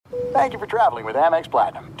Thank you for traveling with Amex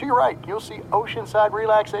Platinum. To your right, you'll see oceanside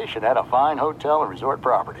relaxation at a fine hotel and resort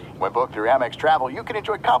property. When booked through Amex Travel, you can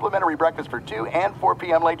enjoy complimentary breakfast for 2 and 4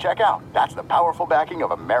 p.m. late checkout. That's the powerful backing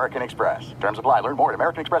of American Express. Terms apply. Learn more at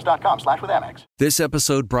americanexpress.com/withAmex. This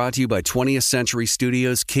episode brought to you by 20th Century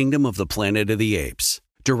Studios' Kingdom of the Planet of the Apes.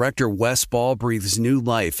 Director Wes Ball breathes new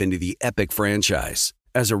life into the epic franchise.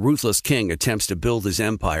 As a ruthless king attempts to build his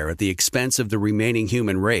empire at the expense of the remaining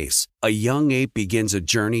human race, a young ape begins a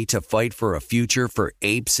journey to fight for a future for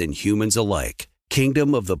apes and humans alike.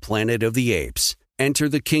 Kingdom of the Planet of the Apes. Enter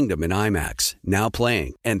the kingdom in IMAX, now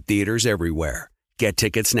playing, and theaters everywhere. Get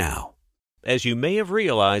tickets now. As you may have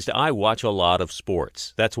realized, I watch a lot of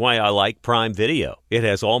sports. That's why I like Prime Video. It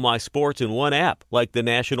has all my sports in one app, like the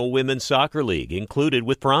National Women's Soccer League, included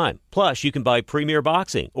with Prime. Plus, you can buy Premier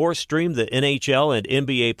Boxing or stream the NHL and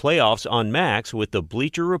NBA playoffs on Max with the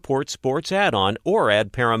Bleacher Report Sports add-on, or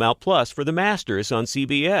add Paramount Plus for the Masters on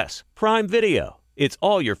CBS. Prime Video. It's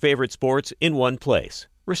all your favorite sports in one place.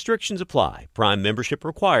 Restrictions apply. Prime membership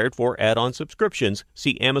required for add-on subscriptions.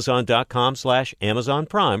 See Amazon.com/Amazon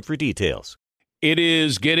Prime for details. It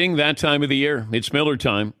is getting that time of the year. It's Miller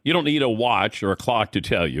time. You don't need a watch or a clock to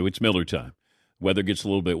tell you. It's Miller time. Weather gets a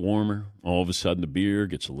little bit warmer. All of a sudden, the beer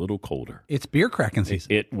gets a little colder. It's beer cracking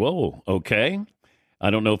season. Whoa, okay.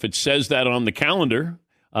 I don't know if it says that on the calendar.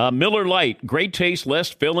 Miller Lite, great taste,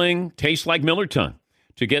 less filling, tastes like Miller time.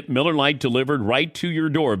 To get Miller Lite delivered right to your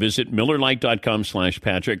door, visit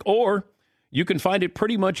MillerLite.com/Patrick, or you can find it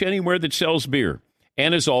pretty much anywhere that sells beer.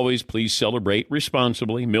 And as always, please celebrate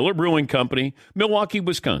responsibly. Miller Brewing Company, Milwaukee,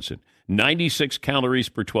 Wisconsin. 96 calories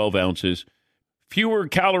per 12 ounces. Fewer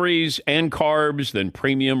calories and carbs than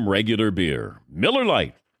premium regular beer. Miller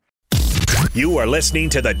Lite. You are listening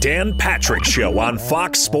to The Dan Patrick Show on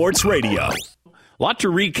Fox Sports Radio. A lot to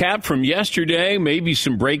recap from yesterday, maybe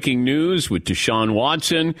some breaking news with Deshaun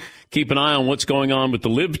Watson. Keep an eye on what's going on with the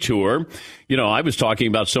LIV Tour. You know, I was talking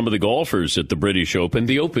about some of the golfers at the British Open,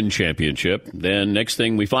 the Open Championship. Then next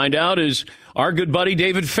thing we find out is our good buddy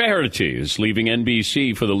David Feherty is leaving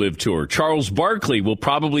NBC for the LIV Tour. Charles Barkley will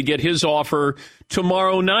probably get his offer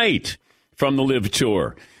tomorrow night from the LIV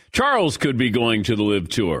Tour. Charles could be going to the LIV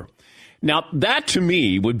Tour. Now, that to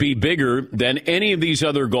me would be bigger than any of these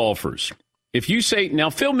other golfers. If you say, now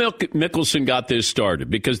Phil Mickelson got this started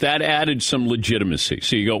because that added some legitimacy.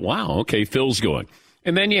 So you go, wow, okay, Phil's going.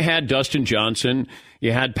 And then you had Dustin Johnson,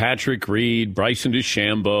 you had Patrick Reed, Bryson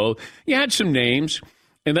DeChambeau, you had some names.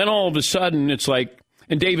 And then all of a sudden it's like,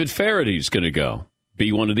 and David Feherty's going to go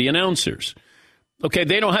be one of the announcers. Okay,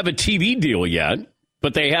 they don't have a TV deal yet,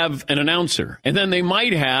 but they have an announcer. And then they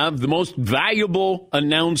might have the most valuable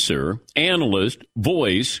announcer, analyst,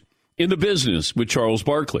 voice in the business with Charles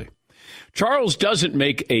Barkley. Charles doesn't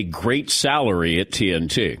make a great salary at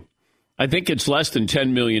TNT. I think it's less than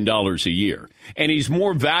 $10 million a year. And he's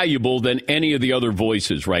more valuable than any of the other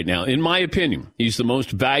voices right now. In my opinion, he's the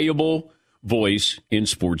most valuable voice in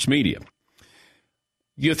sports media.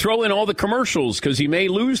 You throw in all the commercials because he may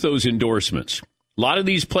lose those endorsements. A lot of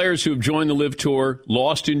these players who have joined the LIV Tour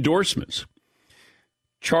lost endorsements.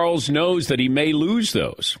 Charles knows that he may lose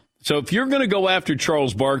those. So if you're going to go after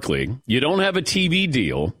Charles Barkley, you don't have a TV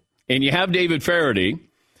deal, and you have David Feherty,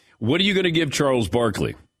 what are you going to give Charles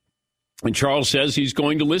Barkley? And Charles says he's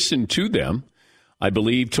going to listen to them, I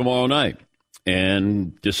believe, tomorrow night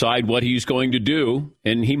and decide what he's going to do.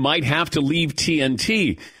 And he might have to leave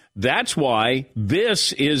TNT. That's why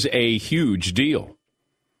this is a huge deal.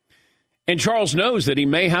 And Charles knows that he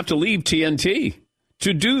may have to leave TNT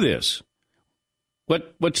to do this.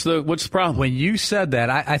 What's the problem? When you said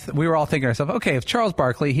that, we were all thinking to ourselves, okay, if Charles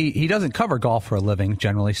Barkley, he doesn't cover golf for a living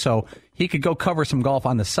generally, so he could go cover some golf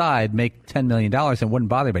on the side, make $10 million, and wouldn't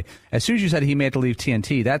bother anybody. As soon as you said he may have to leave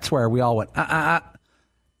TNT, that's where we all went,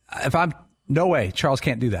 no way, Charles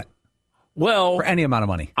can't do that. Well, for any amount of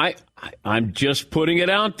money. I'm just putting it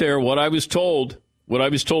out there, what I was told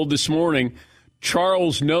this morning.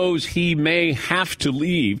 Charles knows he may have to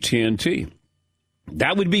leave TNT.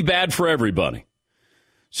 That would be bad for everybody.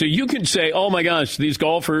 So you can say, oh, my gosh, these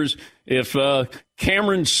golfers, if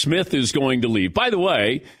Cameron Smith is going to leave. By the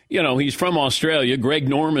way, you know, he's from Australia. Greg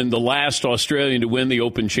Norman, the last Australian to win the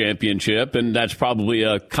Open Championship, and that's probably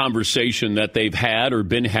a conversation that they've had or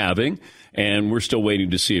been having, and we're still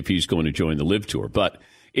waiting to see if he's going to join the LIV Tour. But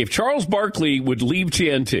if Charles Barkley would leave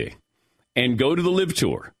TNT and go to the LIV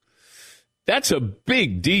Tour, that's a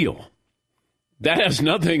big deal. That has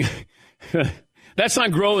nothing – that's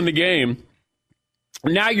not growing the game.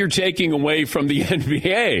 Now you're taking away from the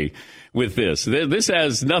NBA with this. This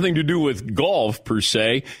has nothing to do with golf, per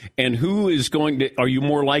se. And who is going to – are you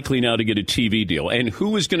more likely now to get a TV deal? And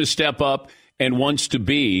who is going to step up and wants to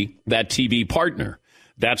be that TV partner.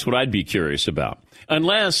 That's what I'd be curious about.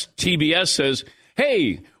 Unless TBS says,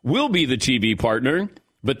 hey, we'll be the TV partner,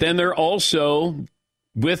 but then they're also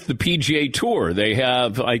with the PGA Tour. They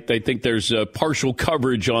have, I think there's a partial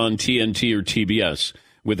coverage on TNT or TBS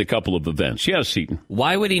with a couple of events. Yes, Seton.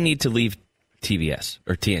 Why would he need to leave TBS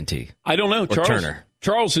or TNT? I don't know.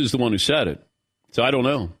 Charles is the one who said it. So I don't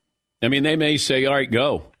know. I mean, they may say, all right,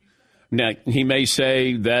 go. Now, he may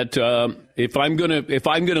say that if I'm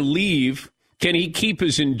gonna leave, can he keep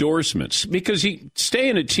his endorsements? Because he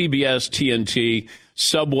staying at TBS, TNT,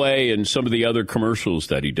 Subway, and some of the other commercials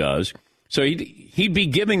that he does. So he'd be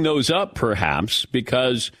giving those up, perhaps,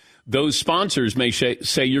 because those sponsors may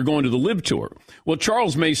say you're going to the Live Tour. Well,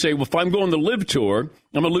 Charles may say, well, if I'm going to the Live Tour,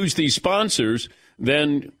 I'm going to lose these sponsors,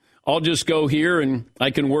 then I'll just go here and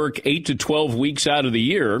I can work 8 to 12 weeks out of the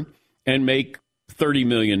year and make $30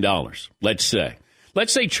 million, let's say.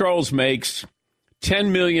 Let's say Charles makes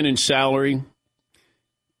 $10 million in salary,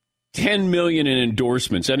 $10 million in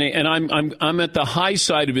endorsements, and I'm at the high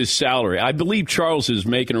side of his salary. I believe Charles is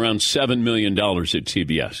making around $7 million at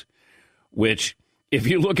TBS, which, if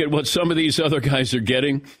you look at what some of these other guys are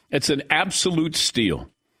getting, it's an absolute steal.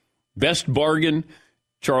 Best bargain,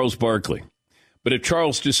 Charles Barkley. But if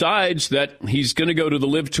Charles decides that he's going to go to the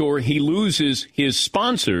Live Tour, he loses his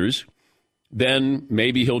sponsors, then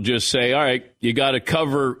maybe he'll just say, all right, you got to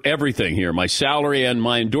cover everything here, my salary and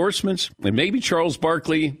my endorsements, and maybe Charles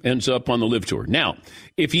Barkley ends up on the Live Tour. Now,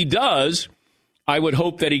 if he does, I would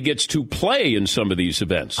hope that he gets to play in some of these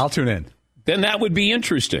events. I'll tune in. Then that would be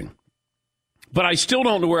interesting. But I still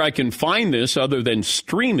don't know where I can find this other than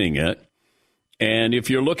streaming it. And if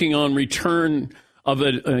you're looking on return of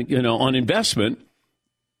it, on investment,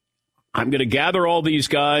 I'm going to gather all these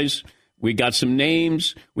guys. We got some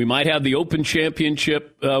names. We might have the Open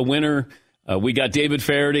Championship winner. We got David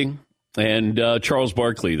Faraday and Charles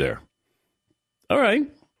Barkley there. All right.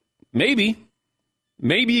 Maybe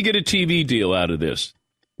you get a TV deal out of this.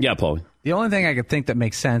 Yeah, Paulie. The only thing I could think that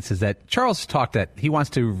makes sense is that Charles talked that he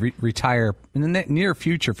wants to retire in the near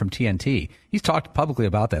future from TNT. He's talked publicly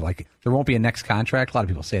about that. Like, there won't be a next contract. A lot of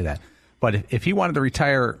people say that. But if he wanted to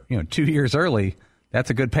retire, 2 years early,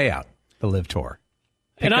 that's a good payout, the Live Tour.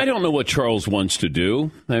 And I don't know what Charles wants to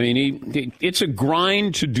do. I mean, it's a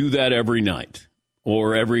grind to do that every night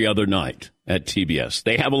or every other night at TBS.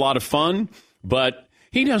 They have a lot of fun, but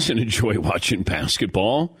he doesn't enjoy watching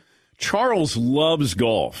basketball. Charles loves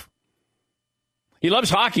golf. He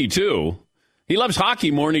loves hockey, too. He loves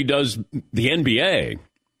hockey more than he does the NBA.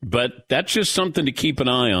 But that's just something to keep an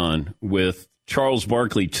eye on with Charles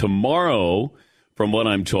Barkley tomorrow, from what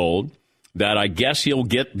I'm told, that I guess he'll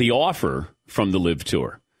get the offer from the Live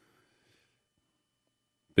Tour.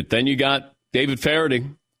 But then you got David Faraday.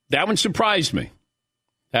 That one surprised me.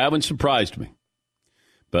 But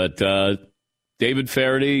David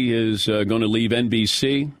Faraday is going to leave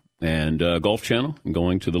NBC and Golf Channel and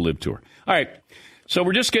going to the Live Tour. All right. So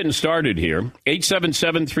we're just getting started here.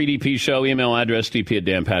 877-3DP Show, email address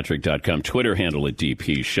dp@danpatrick.com, Twitter handle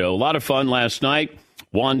 @DP Show. A lot of fun last night.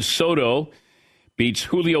 Juan Soto beats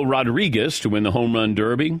Julio Rodriguez to win the home run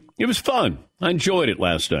derby. It was fun. I enjoyed it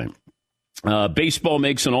last night. Baseball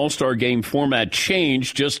makes an all-star game format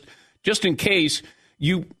change just in case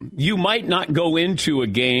you might not go into a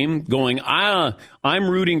game going, I'm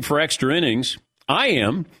rooting for extra innings. I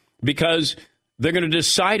am, because they're going to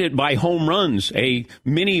decide it by home runs, a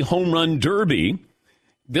mini home run derby.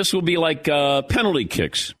 This will be like penalty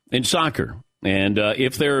kicks in soccer. And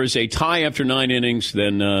if there is a tie after 9 innings,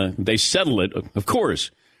 then they settle it, of course,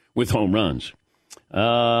 with home runs.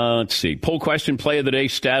 Let's see. Poll question, play of the day,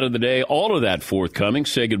 stat of the day, all of that forthcoming.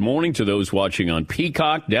 Say good morning to those watching on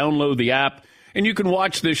Peacock. Download the app, and you can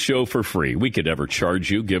watch this show for free. We could never charge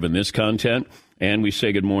you given this content. And we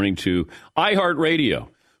say good morning to iHeartRadio,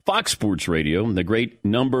 Fox Sports Radio, and the great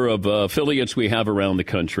number of affiliates we have around the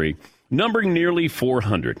country, numbering nearly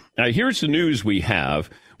 400. Now, here's the news we have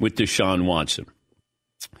with Deshaun Watson.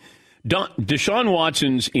 Deshaun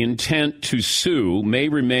Watson's intent to sue may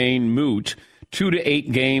remain moot. 2 to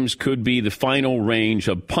 8 games could be the final range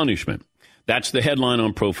of punishment. That's the headline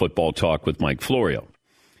on Pro Football Talk with Mike Florio.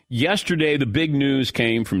 Yesterday, the big news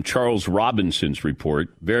came from Charles Robinson's report,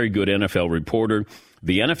 very good NFL reporter.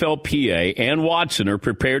 The NFLPA and Watson are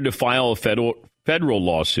prepared to file a federal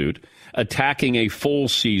lawsuit attacking a full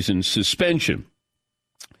season suspension,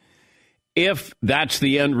 if that's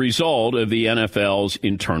the end result of the NFL's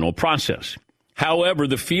internal process. However,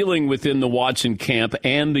 the feeling within the Watson camp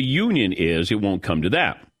and the union is it won't come to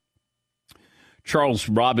that. Charles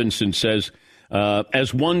Robinson says,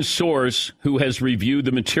 as one source who has reviewed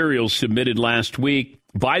the materials submitted last week,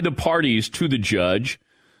 by the parties to the judge,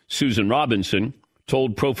 Susan Robinson,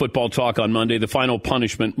 told Pro Football Talk on Monday the final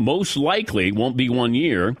punishment most likely won't be 1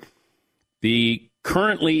 year. The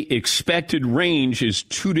currently expected range is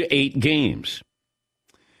 2 to 8 games.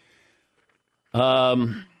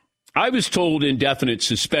 I was told indefinite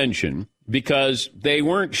suspension because they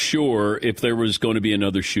weren't sure if there was going to be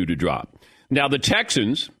another shoe to drop. Now, the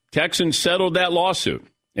Texans settled that lawsuit.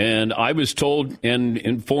 And I was told and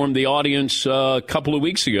informed the audience a couple of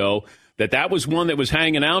weeks ago that was one that was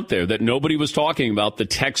hanging out there, that nobody was talking about, the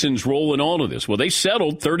Texans' role in all of this. Well, they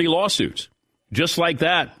settled 30 lawsuits. Just like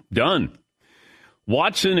that. Done.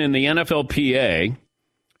 Watson and the NFLPA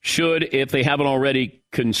should, if they haven't already,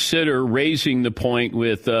 consider raising the point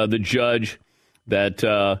with the judge that,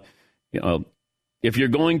 if you're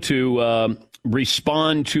going to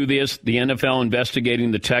respond to this, the NFL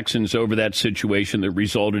investigating the Texans over that situation that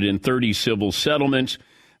resulted in 30 civil settlements,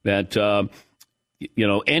 that,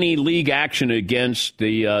 any league action against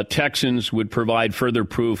the Texans would provide further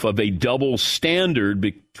proof of a double standard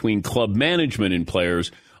between club management and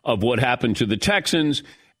players of what happened to the Texans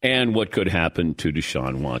and what could happen to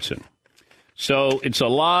Deshaun Watson. So it's a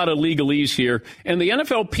lot of legalese here. And the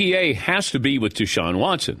NFLPA has to be with Deshaun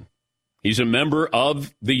Watson. He's a member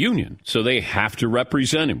of the union, so they have to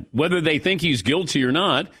represent him. Whether they think he's guilty or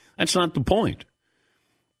not, that's not the point.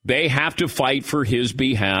 They have to fight for his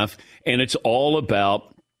behalf, and it's all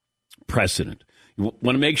about precedent. You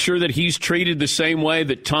want to make sure that he's treated the same way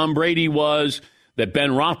that Tom Brady was, that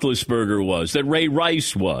Ben Roethlisberger was, that Ray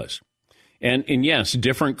Rice was. And yes,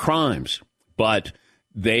 different crimes, but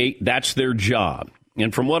that's their job.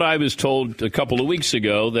 And from what I was told a couple of weeks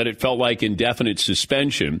ago, that it felt like indefinite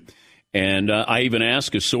suspension. And I even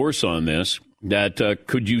asked a source on this that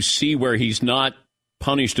could you see where he's not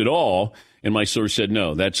punished at all? And my source said,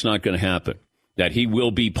 no, that's not going to happen, that he will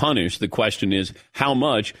be punished. The question is how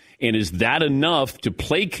much, and is that enough to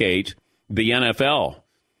placate the NFL?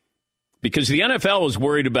 Because the NFL is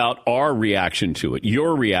worried about our reaction to it,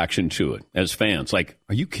 your reaction to it as fans. Like,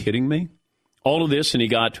 are you kidding me? All of this, and he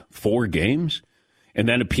got 4 games, and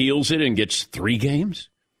then appeals it and gets 3 games?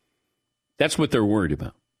 That's what they're worried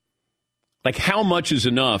about. Like, how much is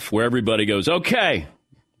enough where everybody goes, okay,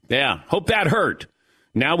 yeah, hope that hurt.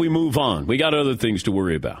 Now we move on. We got other things to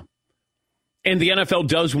worry about. And the NFL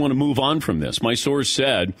does want to move on from this. My source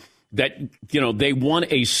said that, they want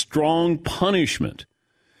a strong punishment.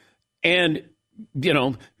 And,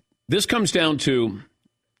 this comes down to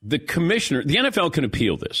the commissioner. The NFL can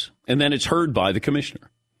appeal this, and then it's heard by the commissioner.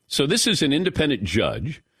 So this is an independent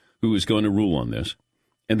judge who is going to rule on this.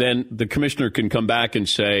 And then the commissioner can come back and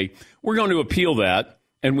say, we're going to appeal that,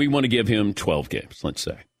 and we want to give him 12 games, let's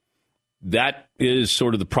say. That is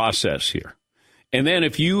sort of the process here. And then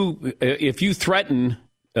if you threaten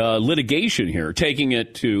litigation here, taking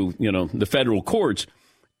it to, the federal courts,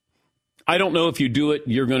 I don't know if you do it,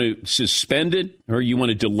 you're going to suspend it, or you want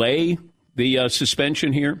to delay the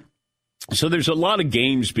suspension here. So there's a lot of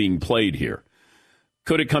games being played here.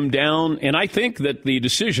 Could it come down? And I think that the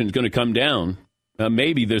decision is going to come down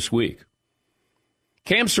maybe this week.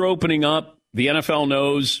 Camps are opening up. The NFL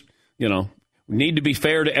knows, we need to be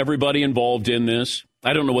fair to everybody involved in this.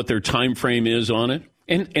 I don't know what their time frame is on it.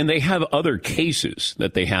 And they have other cases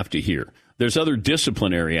that they have to hear. There's other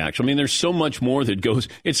disciplinary action. I mean, there's so much more that goes.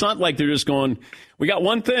 It's not like they're just going, we got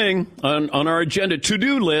one thing on our agenda,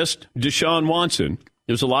 to-do list, Deshaun Watson.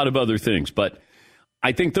 There's a lot of other things. But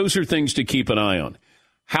I think those are things to keep an eye on.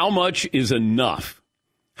 How much is enough?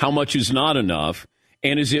 How much is not enough?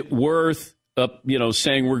 And is it worth,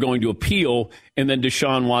 saying we're going to appeal, and then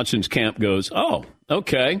Deshaun Watson's camp goes, oh,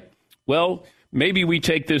 okay, well, maybe we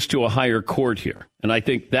take this to a higher court here. And I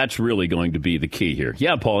think that's really going to be the key here.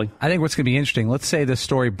 Yeah, Paulie? I think what's going to be interesting, let's say this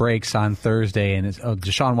story breaks on Thursday, and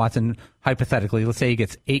Deshaun Watson, hypothetically, let's say he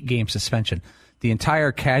gets 8-game suspension. The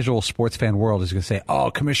entire casual sports fan world is going to say, oh,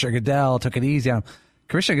 Commissioner Goodell took it easy on him.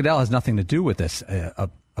 Commissioner Goodell has nothing to do with this,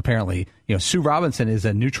 apparently. Sue Robinson is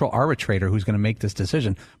a neutral arbitrator who's going to make this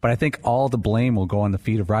decision. But I think all the blame will go on the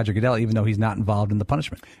feet of Roger Goodell, even though he's not involved in the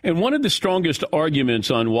punishment. And one of the strongest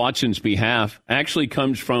arguments on Watson's behalf actually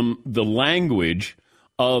comes from the language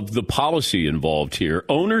of the policy involved here.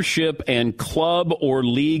 Ownership and club or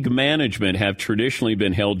league management have traditionally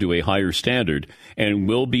been held to a higher standard and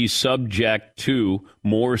will be subject to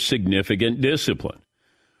more significant discipline.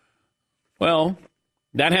 Well,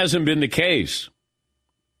 that hasn't been the case.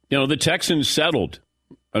 The Texans settled.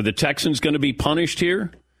 Are the Texans going to be punished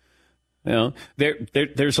here?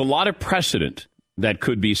 There's a lot of precedent that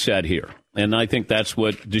could be set here. And I think that's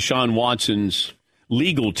what Deshaun Watson's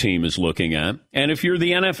legal team is looking at. And if you're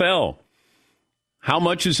the NFL, How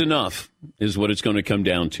much is enough is what it's going to come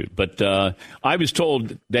down to. But I was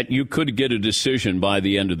told that you could get a decision by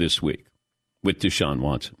the end of this week with Deshaun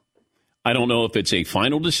Watson. I don't know if it's a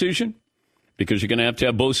final decision because you're going to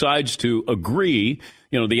have both sides to agree.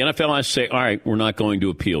 The NFL has to say, all right, we're not going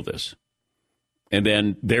to appeal this. And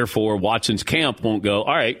then, therefore, Watson's camp won't go,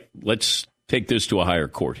 all right, let's take this to a higher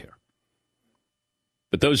court here.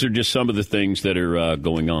 But those are just some of the things that are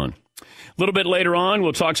going on. A little bit later on,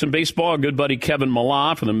 we'll talk some baseball. Our good buddy Kevin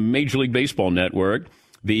Millar from the Major League Baseball Network,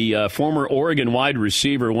 the former Oregon wide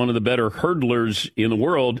receiver, one of the better hurdlers in the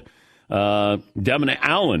world, Devin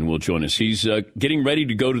Allen will join us. He's getting ready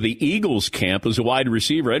to go to the Eagles camp as a wide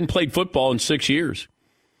receiver. Hadn't played football in 6 years.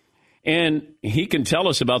 And he can tell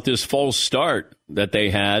us about this false start that they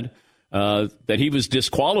had, that he was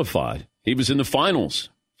disqualified. He was in the finals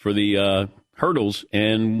for the hurdles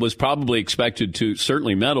and was probably expected to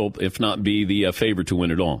certainly medal, if not be the favorite to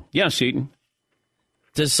win it all. Yes, Eaton.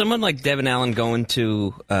 Does someone like Devin Allen go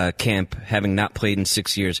into camp having not played in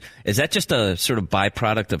 6 years, is that just a sort of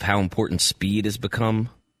byproduct of how important speed has become?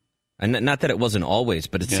 And not that it wasn't always,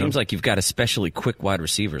 but it seems like you've got especially quick wide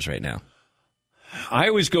receivers right now. I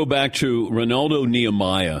always go back to Ronaldo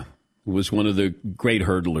Nehemiah, who was one of the great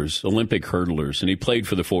hurdlers, Olympic hurdlers, and he played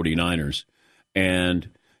for the 49ers. And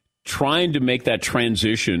trying to make that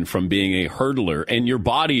transition from being a hurdler, and your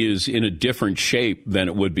body is in a different shape than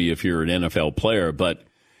it would be if you're an NFL player, but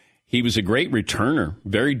he was a great returner,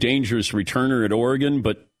 very dangerous returner at Oregon,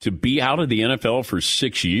 but to be out of the NFL for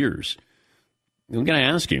 6 years, I'm going to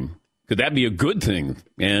ask him, could that be a good thing?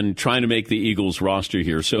 And trying to make the Eagles roster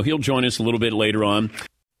here. So he'll join us a little bit later on.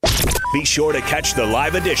 Be sure to catch the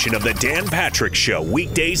live edition of the Dan Patrick Show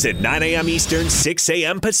weekdays at 9 a.m. Eastern, 6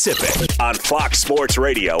 a.m. Pacific on Fox Sports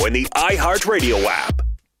Radio and the iHeartRadio app.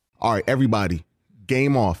 All right, everybody,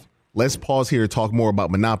 game off. Let's pause here to talk more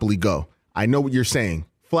about Monopoly Go. I know what you're saying.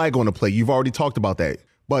 Flag on the play. You've already talked about that.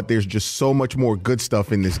 But there's just so much more good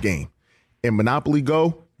stuff in this game. In Monopoly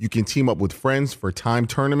Go, you can team up with friends for timed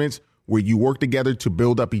tournaments where you work together to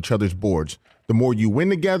build up each other's boards. The more you win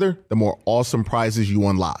together, the more awesome prizes you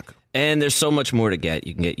unlock. And there's so much more to get.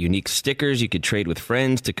 You can get unique stickers. You could trade with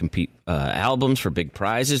friends to compete albums for big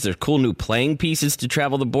prizes. There's cool new playing pieces to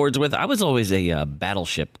travel the boards with. I was always a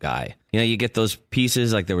Battleship guy. You get those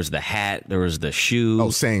pieces, like there was the hat, there was the shoe. Oh,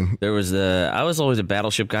 same. I was always a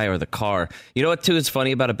Battleship guy, or the car. You know what, too, is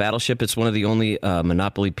funny about a Battleship? It's one of the only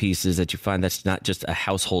Monopoly pieces that you find that's not just a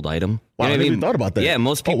household item. Wow, I never even thought about that. Yeah,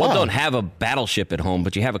 most people don't have a Battleship at home,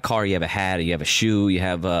 but you have a car, you have a hat, you have a shoe, you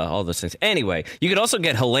have all those things. Anyway, you could also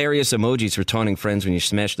get hilarious emojis for taunting friends when you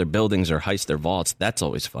smash their buildings or heist their vaults. That's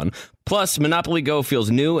always fun. Plus, Monopoly Go feels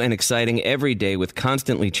new and exciting every day with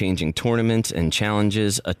constantly changing tournaments and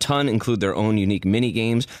challenges. A ton include their own unique mini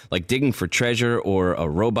games like digging for treasure or a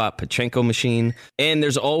robot Pachinko machine. And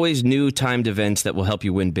there's always new timed events that will help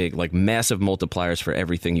you win big, like massive multipliers for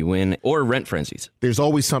everything you win or rent frenzies. There's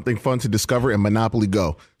always something fun to discover in Monopoly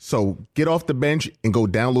Go. So get off the bench and go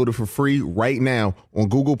download it for free right now on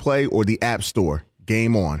Google Play or the App Store.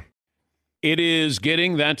 Game on. It is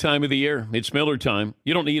getting that time of the year. It's Miller time.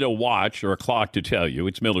 You don't need a watch or a clock to tell you.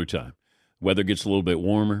 It's Miller time. Weather gets a little bit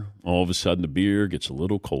warmer. All of a sudden, the beer gets a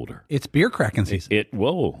little colder. It's beer cracking season.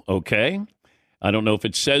 Whoa, okay. I don't know if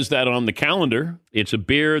it says that on the calendar. It's a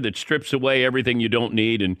beer that strips away everything you don't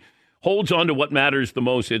need and holds on to what matters the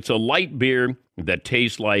most. It's a light beer that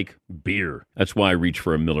tastes like beer. That's why I reach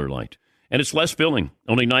for a Miller Lite. And it's less filling,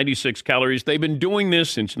 only 96 calories. They've been doing this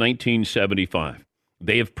since 1975.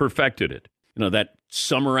 They have perfected it. That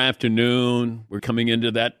summer afternoon, we're coming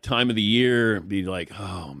into that time of the year, be like,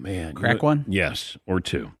 oh, man. Crack one? Yes, or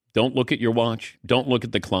two. Don't look at your watch. Don't look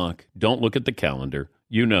at the clock. Don't look at the calendar.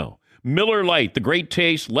 Miller Lite, the great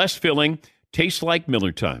taste, less filling, tastes like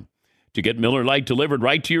Miller time. To get Miller Lite delivered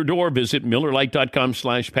right to your door, visit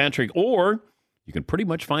MillerLite.com/Patrick, or you can pretty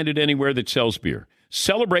much find it anywhere that sells beer.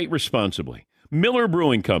 Celebrate responsibly. Miller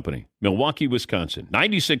Brewing Company, Milwaukee, Wisconsin.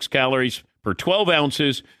 96 calories per 12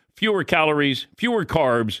 ounces, fewer calories, fewer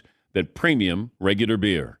carbs than premium regular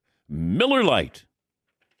beer. Miller Lite.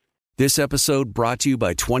 This episode brought to you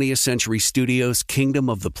by 20th Century Studios' Kingdom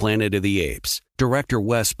of the Planet of the Apes. Director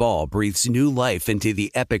Wes Ball breathes new life into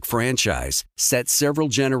the epic franchise, set several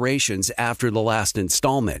generations after the last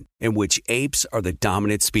installment, in which apes are the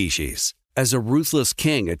dominant species. As a ruthless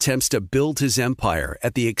king attempts to build his empire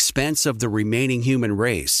at the expense of the remaining human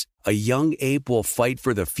race, a young ape will fight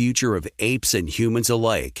for the future of apes and humans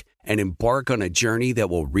alike and embark on a journey that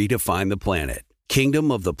will redefine the planet.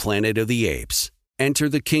 Kingdom of the Planet of the Apes. Enter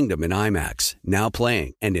the kingdom in IMAX, now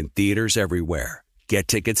playing and in theaters everywhere. Get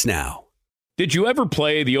tickets now. Did you ever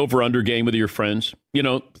play the over-under game with your friends? You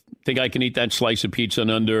know, think I can eat that slice of pizza in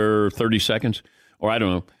under 30 seconds? Or I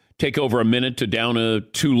don't know, take over a minute to down a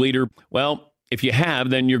 2-liter? Well, if you have,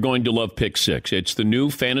 then you're going to love Pick Six. It's the new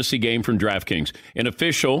fantasy game from DraftKings, an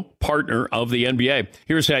official partner of the NBA.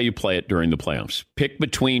 Here's how you play it during the playoffs. Pick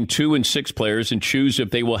between 2 and 6 players and choose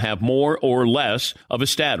if they will have more or less of a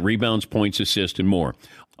stat: rebounds, points, assists, and more.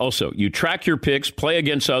 Also, you track your picks, play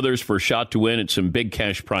against others for a shot to win at some big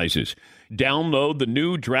cash prizes. Download the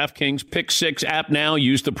new DraftKings Pick 6 app now.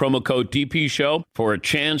 Use the promo code DPSHOW for a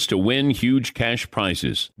chance to win huge cash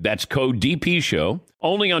prizes. That's code DPSHOW.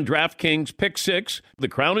 Only on DraftKings Pick 6. The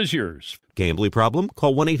crown is yours. Gambling problem?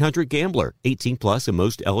 Call 1-800-GAMBLER. 18 plus in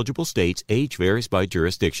most eligible states. Age varies by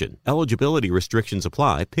jurisdiction. Eligibility restrictions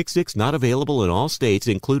apply. Pick 6 not available in all states,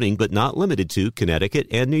 including but not limited to Connecticut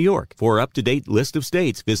and New York. For up-to-date list of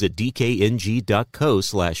states, visit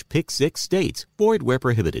dkng.co/pick6states. Void where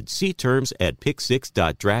prohibited. See terms at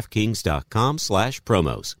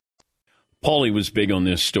pick6.draftkings.com/promos. Paulie was big on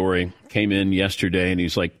this story. Came in yesterday and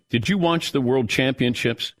he's like, did you watch the World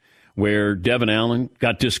Championships where Devin Allen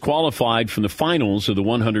got disqualified from the finals of the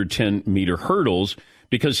 110-meter hurdles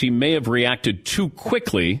because he may have reacted too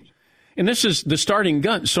quickly? And this is the starting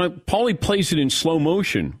gun. So Paulie plays it in slow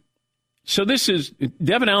motion. So this is,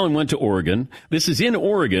 Devin Allen went to Oregon. This is in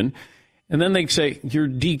Oregon. And then they say, you're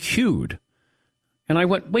DQ'd. And I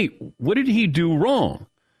went, wait, what did he do wrong?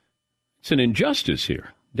 It's an injustice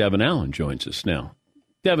here. Devin Allen joins us now.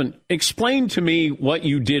 Devin, explain to me what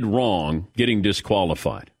you did wrong getting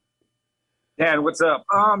disqualified. Dan, what's up?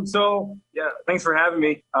 Thanks for having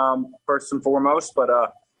me, first and foremost. But,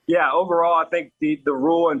 overall, I think the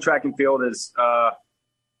rule in track and field is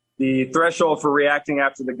the threshold for reacting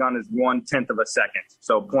after the gun is 1/10 of a second,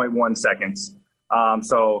 so 0.1 seconds.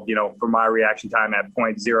 For my reaction time at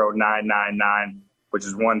 0.0999, which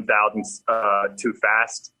is 1,000th too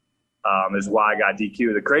fast, is why I got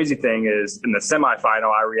DQ. The crazy thing is, in the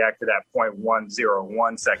semifinal, I reacted at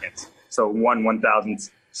 0.101 seconds, so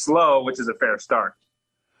 1/1000th slow, which is a fair start.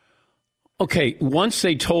 Okay, once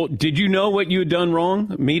they told, did you know what you had done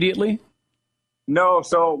wrong immediately? No,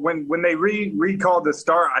 so when they recalled the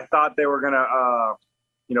start, I thought they were going to,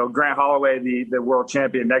 Grant Holloway, the world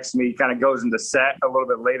champion next to me, kind of goes into set a little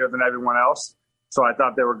bit later than everyone else. So I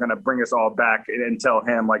thought they were going to bring us all back and tell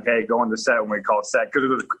him, like, hey, go into set when we call set,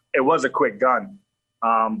 because it was a quick gun.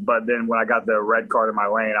 But then when I got the red card in my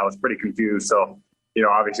lane, I was pretty confused. So,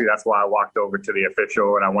 obviously that's why I walked over to the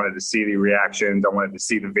official and I wanted to see the reactions. I wanted to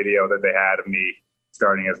see the video that they had of me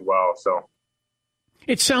starting as well. So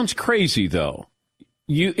it sounds crazy, though.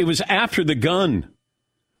 It was after the gun.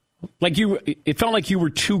 It felt like you were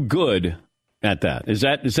too good at that. Is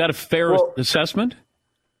that a fair assessment?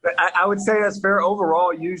 I would say that's fair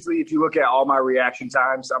overall. Usually, if you look at all my reaction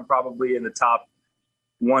times, I'm probably in the top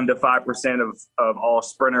 1 to 5% of all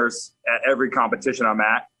sprinters at every competition I'm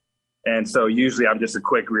at. And so usually I'm just a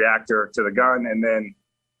quick reactor to the gun. And then,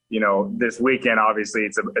 this weekend, obviously,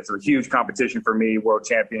 it's a huge competition for me, World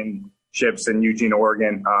Championships in Eugene,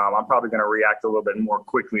 Oregon. I'm probably going to react a little bit more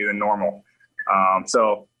quickly than normal.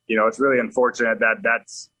 It's really unfortunate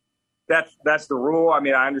that's the rule. I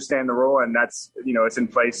mean, I understand the rule, and that's, it's in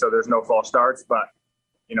place, so there's no false starts. But,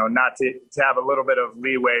 not to have a little bit of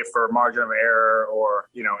leeway for margin of error or,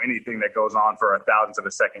 anything that goes on for 1,000th of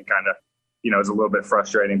a second kind of, is a little bit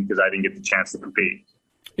frustrating because I didn't get the chance to compete.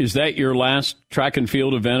 Is that your last track and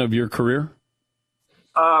field event of your career?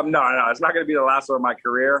 No, it's not going to be the last one of my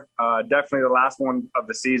career. Definitely the last one of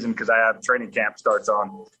the season because I have training camp starts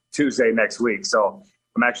on Tuesday next week. So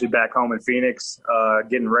I'm actually back home in Phoenix,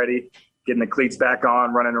 getting ready, getting the cleats back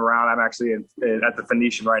on, running around. I'm actually at the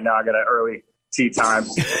Phoenician right now. I got an early tee time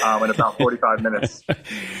in about 45 minutes.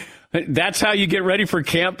 That's how you get ready for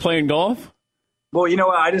camp, playing golf? Well, you know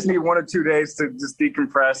what? I just need 1 or 2 days to just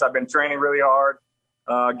decompress. I've been training really hard,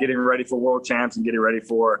 getting ready for World Champs and getting ready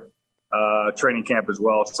for training camp as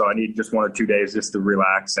well. So I need just 1 or 2 days just to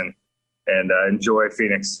relax and enjoy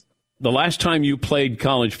Phoenix. The last time you played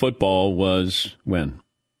college football was when?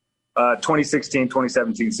 2016,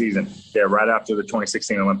 2017 season. Yeah, right after the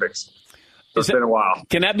 2016 Olympics. So it's been a while.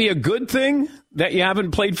 Can that be a good thing that you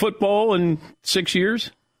haven't played football in 6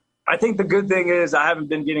 years? I think the good thing is I haven't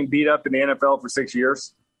been getting beat up in the NFL for 6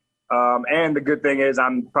 years. And the good thing is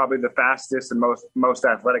I'm probably the fastest and most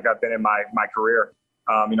athletic I've been in my career.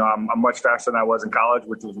 I'm much faster than I was in college,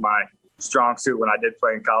 which was my strong suit when I did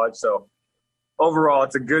play in college. So overall,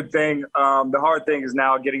 it's a good thing. The hard thing is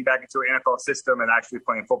now getting back into an NFL system and actually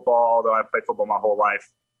playing football, although I've played football my whole life.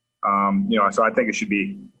 So I think it should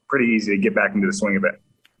be pretty easy to get back into the swing of it.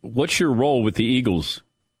 What's your role with the Eagles?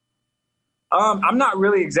 I'm not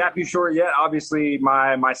really exactly sure yet. Obviously,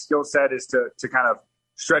 my skill set is to kind of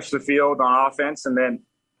stretch the field on offense, and then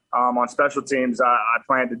on special teams, I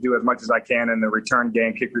plan to do as much as I can in the return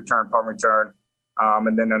game, kick return, punt return,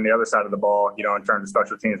 and then on the other side of the ball, in terms of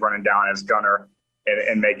special teams, running down as gunner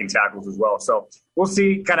and making tackles as well. So we'll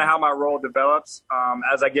see kind of how my role develops.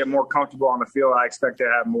 As I get more comfortable on the field, I expect to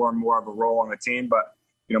have more and more of a role on the team. But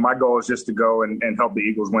my goal is just to go and help the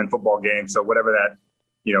Eagles win football games. So whatever that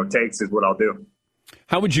takes is what I'll do.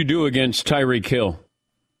 How would you do against Tyreek Hill?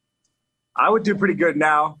 I would do pretty good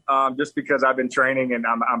now, just because I've been training and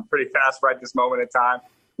I'm pretty fast right this moment in time.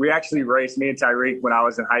 We actually raced, me and Tyreek, when I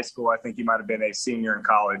was in high school. I think he might have been a senior in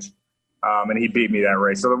college, and he beat me that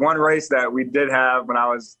race. So the one race that we did have when I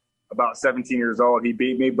was about 17 years old, he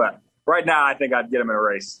beat me. But right now, I think I'd get him in a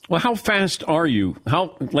race. Well, how fast are you?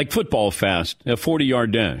 How, like football fast, a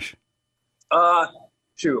 40-yard dash? Well,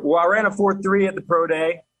 I ran a 4.3 at the pro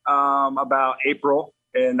day about April,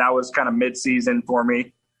 and that was kind of mid-season for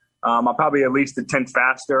me. I'm probably at least a tenth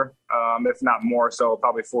faster, if not more, so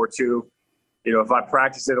probably 4.2. If I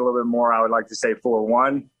practice it a little bit more, I would like to say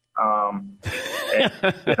 4.1.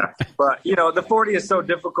 But, the 40 is so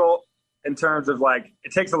difficult in terms of,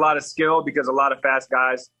 it takes a lot of skill because a lot of fast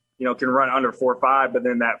guys, can run under 4.5, but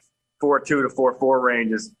then that 4.2 to 4.4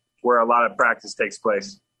 range is where a lot of practice takes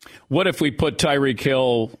place. What if we put Tyreek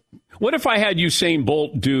Hill – what if I had Usain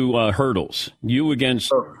Bolt do hurdles? You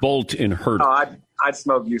against Bolt in hurdles. I'd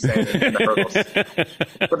smoke Usain in the hurdles.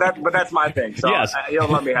 But that's my thing. So yes. He'll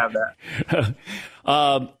let me have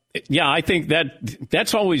that. Yeah, I think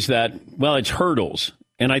that's always that. Well, it's hurdles.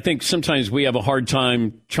 And I think sometimes we have a hard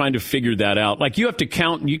time trying to figure that out. Like you have to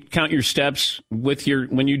count your steps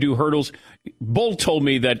when you do hurdles. Bolt told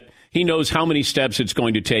me that he knows how many steps it's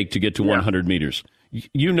going to take to get to 100 meters.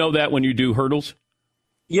 You know that when you do hurdles?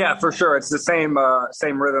 Yeah, for sure. It's the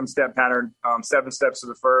same rhythm step pattern. 7 steps to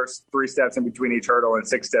the first, 3 steps in between each hurdle, and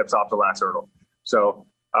 6 steps off the last hurdle. So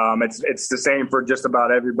it's the same for just about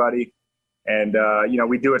everybody. And,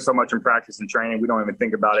 we do it so much in practice and training, we don't even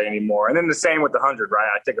think about it anymore. And then the same with the 100, right?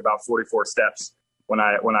 I take about 44 steps when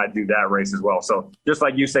I do that race as well. So just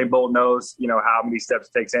like Usain Bolt knows, how many steps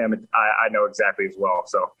it takes him, I know exactly as well.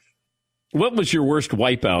 So what was your worst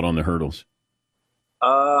wipeout on the hurdles?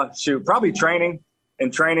 Probably training. In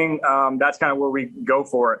training, that's kind of where we go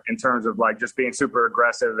for it in terms of just being super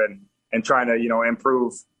aggressive and trying to,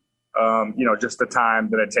 improve, just the time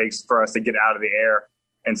that it takes for us to get out of the air.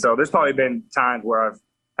 And so there's probably been times where I've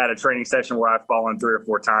had a training session where I've fallen 3 or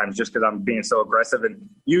 4 times just because I'm being so aggressive. And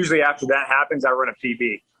usually after that happens, I run a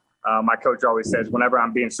PB. My coach always says whenever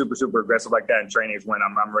I'm being super, super aggressive like that in training is when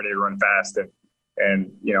I'm ready to run fast.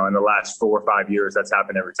 And in the last 4 or 5 years, that's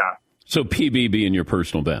happened every time. So PB being your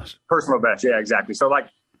personal best? Personal best, yeah, exactly. So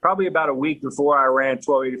probably about a week before I ran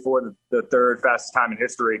 12:84, the third fastest time in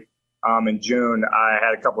history, in June, I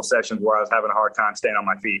had a couple sessions where I was having a hard time staying on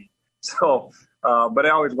my feet. So, but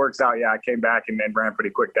it always works out. Yeah, I came back and then ran pretty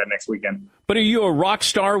quick that next weekend. But are you a rock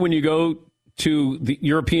star when you go to the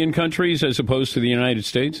European countries as opposed to the United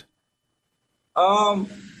States?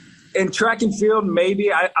 In track and field,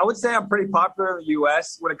 maybe. I would say I'm pretty popular in the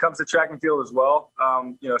U.S. when it comes to track and field as well,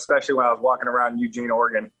 especially when I was walking around Eugene,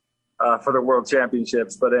 Oregon for the World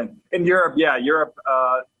Championships. But in Europe,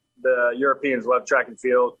 the Europeans love track and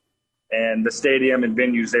field, and the stadium and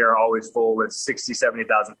venues there are always full with 60,000,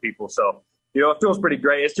 70,000 people. So, it feels pretty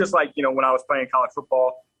great. It's just like, when I was playing college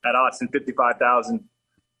football at Autzen, 55,000,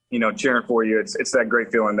 cheering for you. It's that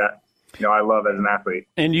great feeling that, I love as an athlete.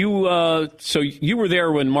 And you, so you were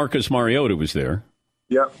there when Marcus Mariota was there.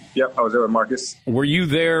 Yep. I was there with Marcus. Were you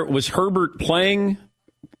there? Was Herbert playing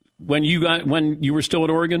when you were still at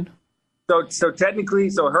Oregon? So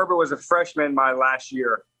technically, Herbert was a freshman my last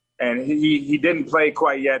year, and he didn't play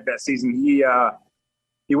quite yet that season. He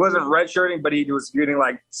wasn't redshirting, but he was getting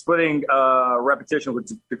splitting repetition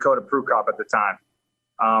with Dakota Prukop at the time.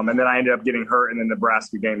 And then I ended up getting hurt in the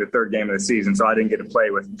Nebraska game, the third game of the season. So I didn't get to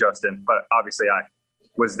play with Justin. But obviously I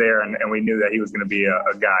was there, and we knew that he was going to be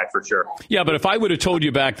a guy for sure. Yeah, but if I would have told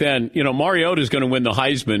you back then, Mariota is going to win the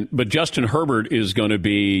Heisman, but Justin Herbert is going to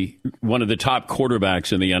be one of the top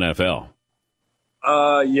quarterbacks in the NFL.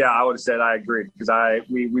 Yeah, I would have said I agree because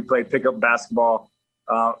we played pickup basketball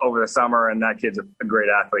over the summer, and that kid's a great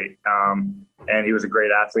athlete. And he was a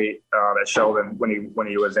great athlete at Sheldon when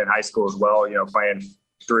he was in high school as well, playing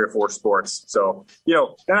 3 or 4 sports. So,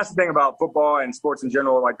 that's the thing about football and sports in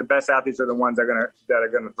general. The best athletes are the ones that are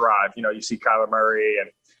gonna thrive. You see Kyler Murray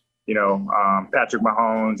and Patrick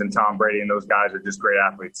Mahomes and Tom Brady, and those guys are just great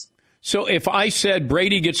athletes. So if I said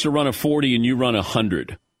Brady gets to run a 40 and you run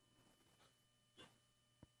 100,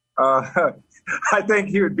 I think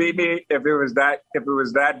he would beat me if it was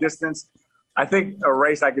that distance. I think a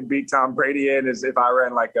race I could beat Tom Brady in is if I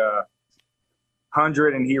ran like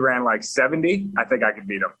 100 and he ran like 70. I think I could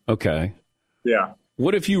beat him. Okay. Yeah.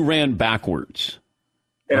 What if you ran backwards?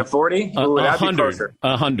 In a 40? Ooh, that'd be closer.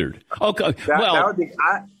 100. Okay. That would be.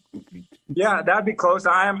 That'd be close.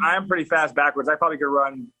 I am pretty fast backwards. I probably could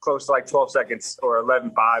run close to like 12 seconds or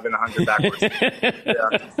 11.5 in 100 backwards. Yeah.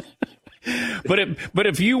 But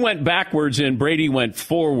if you went backwards and Brady went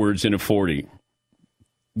forwards in a 40,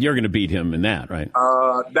 you're going to beat him in that, right?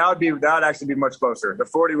 That would actually be much closer. The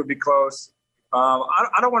 40 would be close.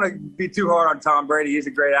 I don't want to be too hard on Tom Brady. He's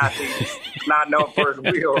a great athlete, not known for his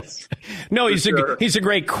wheels. No, he's a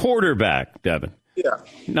great quarterback, Devin. Yeah,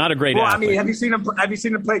 not a great athlete. I mean, have you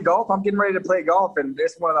seen him play golf? I'm getting ready to play golf, and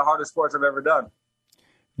it's one of the hardest sports I've ever done.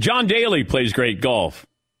 John Daly plays great golf.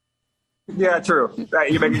 Yeah, true.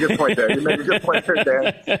 You make a good point there. Dan.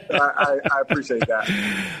 I appreciate that.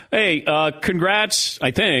 Hey, congrats,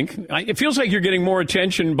 I think. It feels like you're getting more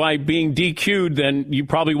attention by being DQ'd than you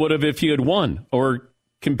probably would have if you had won or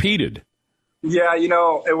competed. Yeah,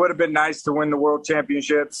 it would have been nice to win the world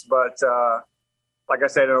championships, but like I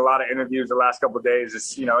said in a lot of interviews the last couple of days,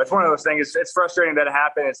 it's one of those things. It's frustrating that it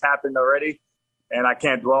happened. It's happened already. And I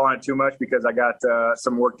can't dwell on it too much because I got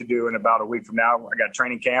some work to do in about a week from now. I got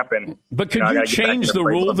training camp. But could you change the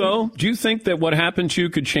rule, though? Do you think that what happened to you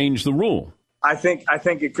could change the rule? I think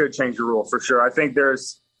it could change the rule for sure. I think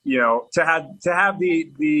there's, to have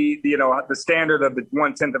the standard of the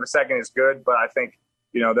 1/10 of a second is good, but I think,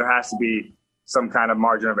 there has to be some kind of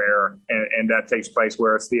margin of error, and that takes place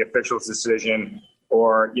where it's the official's decision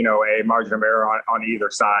or, a margin of error on either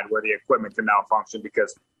side where the equipment can malfunction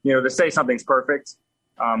because, to say something's perfect,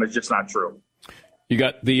 it's just not true. You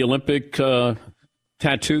got the Olympic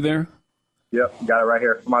tattoo there? Yep, got it right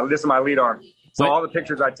here. This is my lead arm. So all the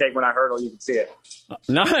pictures I take when I hurdle, you can see it.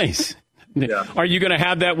 Nice. Yeah. Are you going to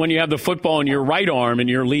have that when you have the football in your right arm and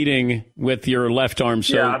you're leading with your left arm?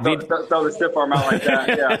 So yeah, throw the stiff arm out like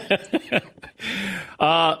that,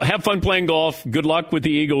 yeah. Have fun playing golf. Good luck with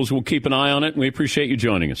the Eagles. We'll keep an eye on it, and we appreciate you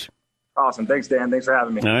joining us. Awesome. Thanks, Dan. Thanks for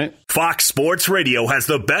having me. All right. Fox Sports Radio has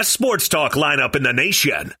the best sports talk lineup in the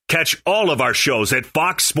nation. Catch all of our shows at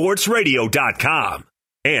foxsportsradio.com.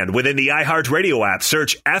 And within the iHeartRadio app,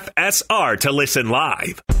 search FSR to listen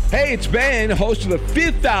live. Hey, it's Ben, host of the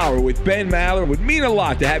Fifth Hour with Ben Maller. It would mean a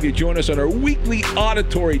lot to have you join us on our weekly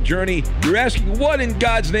auditory journey. You're asking, what in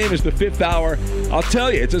God's name is the Fifth Hour? I'll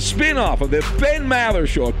tell you, it's a spin-off of the Ben Maller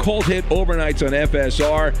Show, a cult hit overnights on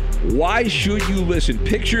FSR. Why should you listen?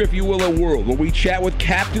 Picture, if you will, a world where we chat with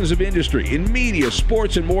captains of industry in media,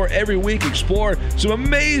 sports, and more every week. Explore some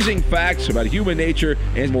amazing facts about human nature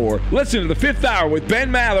and more. Listen to the Fifth Hour with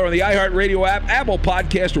Ben Maller on the iHeartRadio app, Apple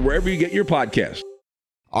Podcast, or wherever you get your podcasts.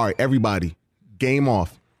 All right, everybody, game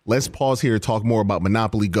off. Let's pause here to talk more about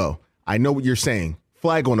Monopoly Go. I know what you're saying.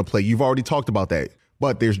 Flag on the play. You've already talked about that.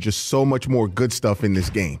 But there's just so much more good stuff in this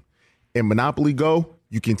game. In Monopoly Go,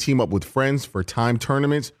 you can team up with friends for timed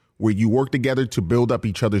tournaments where you work together to build up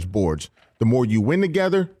each other's boards. The more you win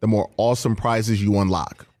together, the more awesome prizes you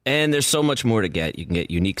unlock. And there's so much more to get. You can get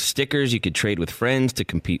unique stickers. You could trade with friends to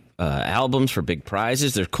compete albums for big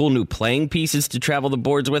prizes. There's cool new playing pieces to travel the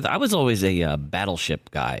boards with. I was always a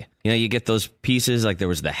Battleship guy. You get those pieces, like there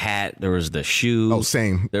was the hat, there was the shoe. Oh,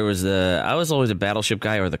 same. I was always a Battleship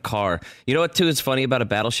guy, or the car. You know what, too, is funny about a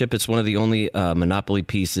Battleship? It's one of the only Monopoly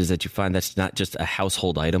pieces that you find that's not just a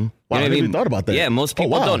household item. Wow, I never even thought about that. Yeah, most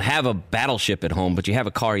people don't have a Battleship at home, but you have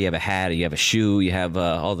a car, you have a hat, you have a shoe, you have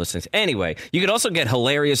all those things. Anyway, you could also get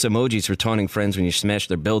hilarious emojis for taunting friends when you smash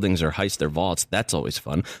their buildings or heist their vaults. That's always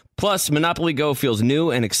fun. Plus, Monopoly Go feels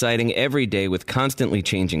new and exciting every day with constantly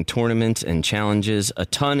changing tournaments and challenges. A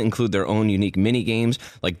ton include their own unique mini games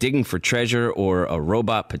like digging for treasure or a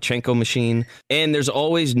robot Pachinko machine. And there's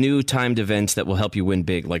always new timed events that will help you win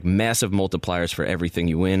big, like massive multipliers for everything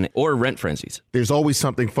you win or rent frenzies. There's always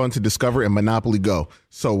something fun to discover in Monopoly Go.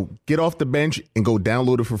 So get off the bench and go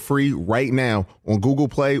download it for free right now on Google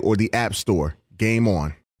Play or the App Store. Game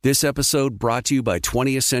on. This episode brought to you by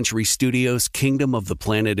 20th Century Studios' Kingdom of the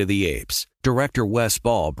Planet of the Apes. Director Wes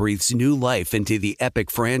Ball breathes new life into the epic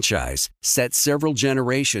franchise, set several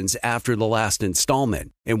generations after the last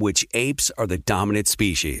installment, in which apes are the dominant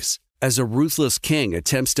species. As a ruthless king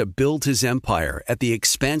attempts to build his empire at the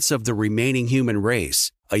expense of the remaining human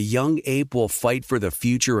race, a young ape will fight for the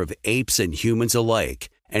future of apes and humans alike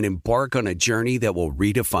and embark on a journey that will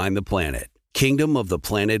redefine the planet. Kingdom of the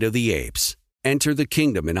Planet of the Apes. Enter the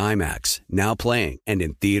kingdom in IMAX, now playing and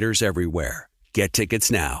in theaters everywhere. Get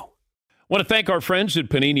tickets now. Want to thank our friends at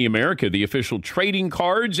Panini America, the official trading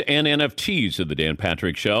cards and NFTs of the Dan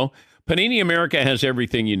Patrick Show. Panini America has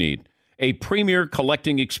everything you need. A premier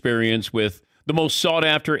collecting experience with the most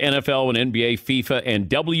sought-after NFL and NBA, FIFA, and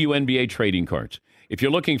WNBA trading cards. If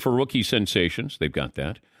you're looking for rookie sensations, they've got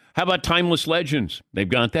that. How about timeless legends? They've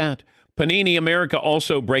got that. Panini America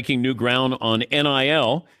also breaking new ground on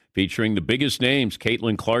NIL, featuring the biggest names.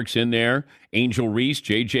 Caitlin Clark's in there, Angel Reese,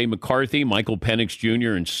 J.J. McCarthy, Michael Penix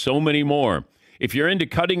Jr., and so many more. If you're into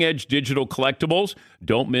cutting-edge digital collectibles,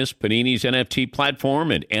 don't miss Panini's NFT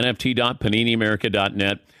platform at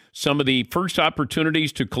nft.paniniamerica.net. Some of the first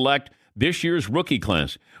opportunities to collect this year's rookie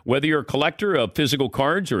class. Whether you're a collector of physical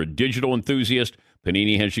cards or a digital enthusiast,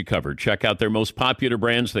 Panini has you covered. Check out their most popular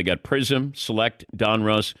brands. They got Prism, Select,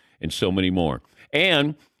 Donruss, and so many more.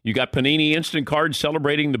 And you got Panini Instant Cards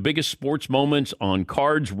celebrating the biggest sports moments on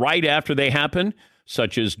cards right after they happen,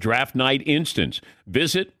 such as Draft Night Instants.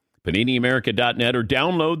 Visit PaniniAmerica.net or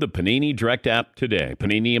download the Panini Direct app today.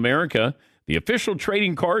 Panini America, the official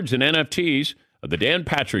trading cards and NFTs of the Dan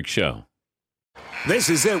Patrick Show. This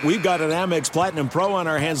is it. We've got an Amex Platinum Pro on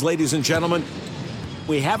our hands, ladies and gentlemen.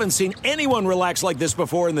 We haven't seen anyone relax like this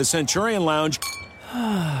before in the Centurion Lounge.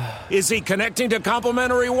 Is he connecting to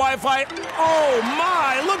complimentary Wi-Fi? Oh,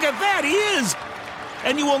 my. Look at that. He is.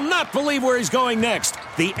 And you will not believe where he's going next.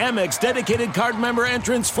 The Amex dedicated card member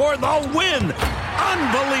entrance for the win.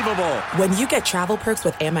 Unbelievable. When you get travel perks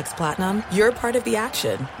with Amex Platinum, you're part of the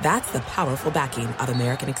action. That's the powerful backing of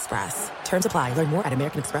American Express. Terms apply. Learn more at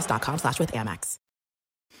americanexpress.com/withAmex.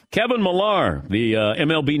 Kevin Millar, the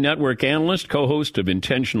MLB Network analyst, co-host of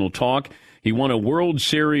Intentional Talk. He won a World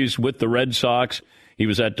Series with the Red Sox. He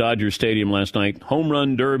was at Dodger Stadium last night. Home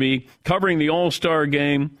Run Derby, covering the All-Star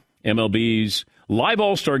Game. MLB's live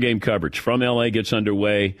All-Star Game coverage from L.A. gets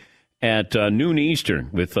underway at noon Eastern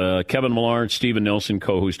with Kevin Millar and Steven Nelson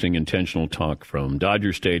co-hosting Intentional Talk from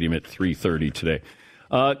Dodger Stadium at 3:30 today.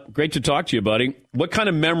 Great to talk to you, buddy. What kind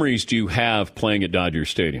of memories do you have playing at Dodger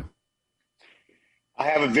Stadium? I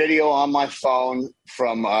have a video on my phone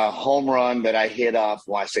from a home run that I hit off,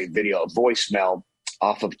 well, I say video, a voicemail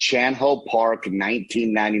off of Chan Ho Park in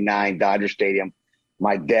 1999, Dodger Stadium.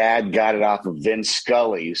 My dad got it off of Vin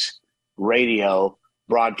Scully's radio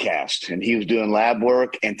broadcast, and he was doing lab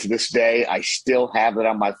work. And to this day, I still have it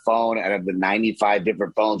on my phone. Out of the 95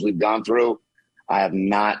 different phones we've gone through, I have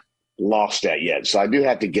not lost that yet. So I do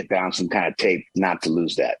have to get down some kind of tape not to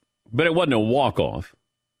lose that. But it wasn't a walk-off.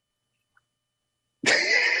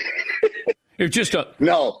 It was just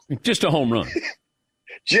a home run.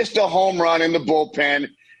 Just a home run in the bullpen.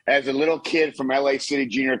 As a little kid from LA City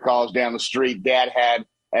Junior College down the street, Dad had,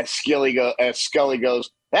 as Scully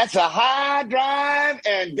goes, that's a high drive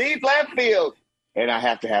and deep left field. And I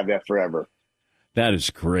have to have that forever. That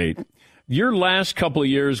is great. Your last couple of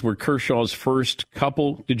years were Kershaw's first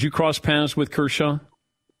couple. Did you cross paths with Kershaw?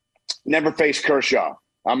 Never faced Kershaw.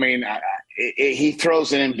 I mean, he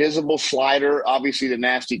throws an invisible slider, obviously the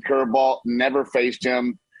nasty curveball. Never faced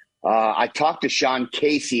him. I talked to Sean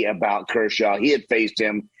Casey about Kershaw. He had faced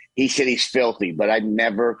him. He said he's filthy, but I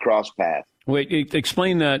never crossed paths. Wait,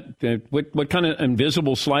 explain that. What kind of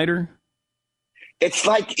invisible slider? It's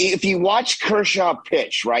like if you watch Kershaw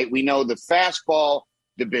pitch, right? We know the fastball,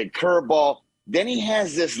 the big curveball. Then he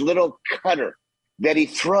has this little cutter that he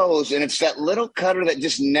throws, and it's that little cutter that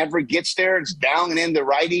just never gets there. It's down and in the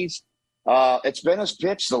righties. It's been his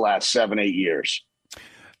pitch the last 7-8 years.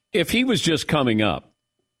 If he was just coming up,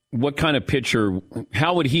 what kind of pitcher,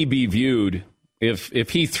 how would he be viewed if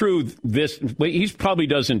he threw this? He probably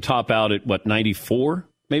doesn't top out at, 94,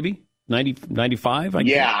 maybe? 90, 95?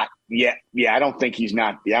 Yeah. I don't think he's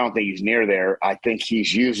near there. I think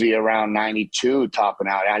he's usually around 92 topping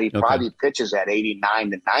out. He probably pitches at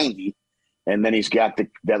 89 to 90. And then he's got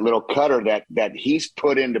that little cutter that he's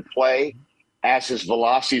put into play as his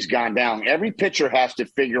velocity's gone down. Every pitcher has to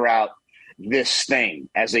figure out this thing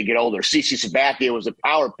as they get older. CC Sabathia was a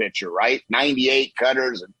power pitcher, right? 98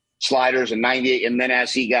 cutters and sliders and 98. And then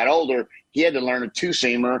as he got older, he had to learn a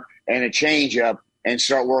two-seamer and a changeup and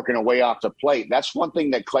start working a way off the plate. That's one thing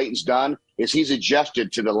that Clayton's done is he's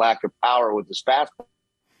adjusted to the lack of power with his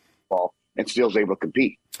fastball and still is able to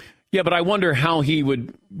compete. Yeah, but I wonder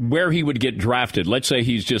where he would get drafted. Let's say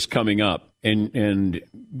he's just coming up, and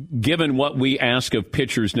given what we ask of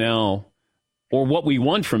pitchers now, or what we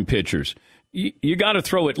want from pitchers, you got to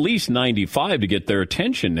throw at least 95 to get their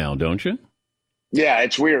attention now, don't you? Yeah,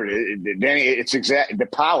 it's weird, Danny. It's exactly the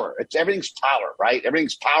power. Everything's power, right?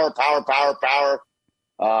 Everything's power.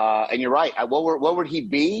 And you're right. What would he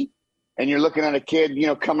be? And you're looking at a kid,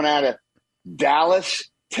 coming out of Dallas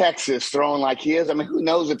Texas throwing like he is, I mean, who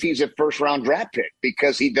knows if he's a first-round draft pick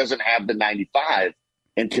because he doesn't have the 95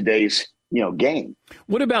 in today's, game.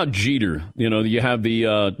 What about Jeter? You have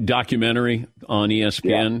the documentary on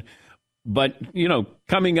ESPN, but,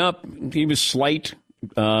 coming up, he was slight,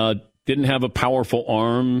 didn't have a powerful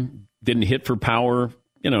arm, didn't hit for power.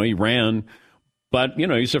 He ran, but,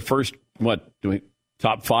 he's the first,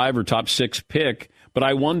 top 5 or top 6 pick. But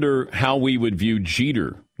I wonder how we would view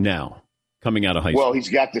Jeter now coming out of high school. Well, he's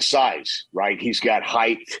got the size, right? He's got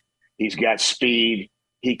height. He's got speed.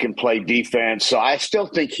 He can play defense. So I still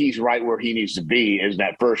think he's right where he needs to be as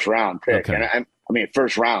that first-round pick. Okay. And I mean,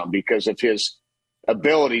 first round because of his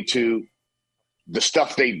ability to the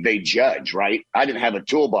stuff they judge, right? I didn't have a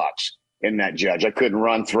toolbox in that judge. I couldn't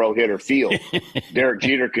run, throw, hit, or field. Derek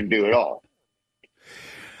Jeter can do it all.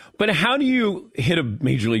 But how do you hit a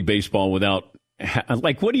Major League Baseball without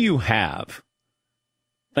what do you have?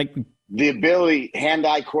 The ability,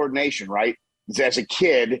 hand-eye coordination, right? As a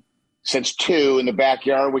kid, since 2 in the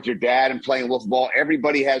backyard with your dad and playing wiffle ball,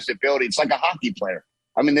 everybody has the ability. It's like a hockey player.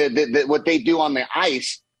 I mean, what they do on the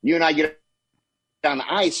ice, you and I get on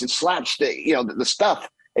the ice and slaps the stuff.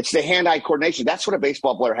 It's the hand-eye coordination. That's what a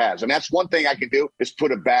baseball player has. And that's one thing I can do is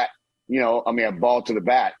put a ball to the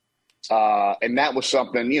bat. And that was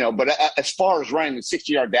something, but as far as running the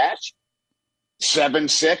 60-yard dash,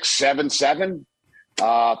 7.6,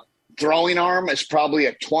 7.7. Throwing arm is probably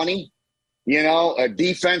a 20.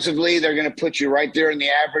 Defensively, they're going to put you right there in the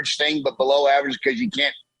average thing, but below average because you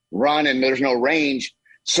can't run and there's no range.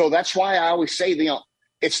 So that's why I always say,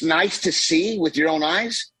 it's nice to see with your own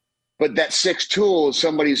eyes, but that 6 tool is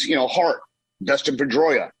somebody's, heart. Dustin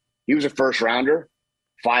Pedroia, he was a first rounder,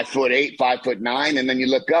 5'8", 5'9", and then you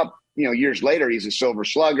look up, years later, he's a Silver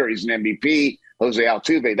Slugger, he's an MVP. Jose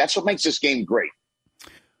Altuve. That's what makes this game great.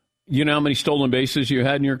 You know how many stolen bases you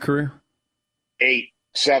had in your career? 8,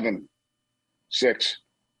 7, 6.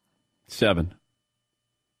 7.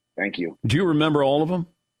 Thank you. Do you remember all of them?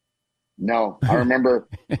 No, I remember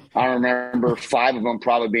 5 of them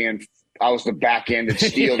probably being. I was the back end that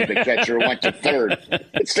steals the catcher went to third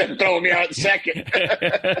instead of throwing me out in second.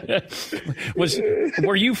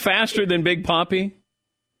 Were you faster than Big Papi?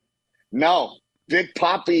 No, Big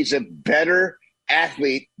Papi's a better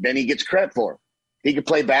athlete than he gets credit for. He can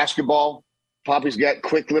play basketball. Papi's got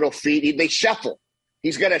quick little feet. They shuffle.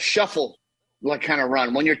 He's got a shuffle kind of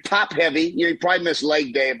run. When you're top heavy, you probably missed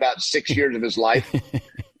leg day about 6 years of his life.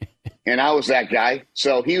 And I was that guy.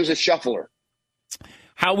 So he was a shuffler.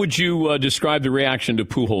 How would you describe the reaction to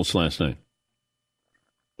Pujols last night?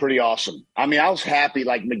 Pretty awesome. I mean, I was happy.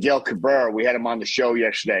 Like Miguel Cabrera, we had him on the show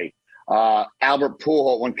yesterday. Albert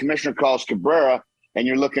Pujols, when Commissioner calls Cabrera, and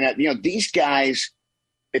you're looking at, these guys,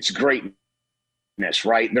 it's greatness,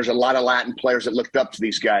 right? There's a lot of Latin players that looked up to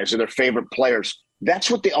these guys. They're their favorite players. That's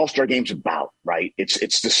what the All-Star Game's about, right? It's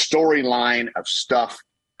the storyline of stuff.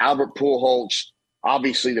 Albert Pujols,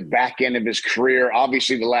 obviously the back end of his career,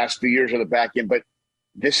 obviously the last few years of the back end, but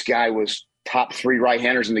this guy was top 3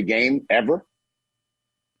 right-handers in the game ever.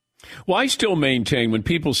 Well, I still maintain when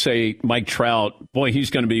people say Mike Trout, boy,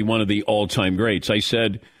 he's going to be one of the all-time greats. I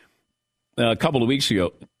said a couple of weeks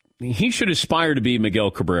ago, he should aspire to be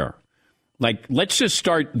Miguel Cabrera. Let's just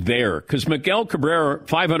start there, because Miguel Cabrera,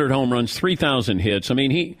 500 home runs, 3,000 hits. I mean,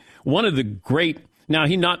 he one of the great. Now,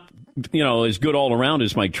 he's not as good all around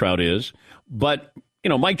as Mike Trout is, but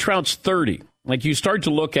Mike Trout's 30. You start to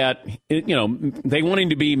look at they want him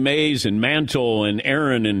to be Mays and Mantle and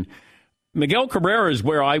Aaron, and Miguel Cabrera is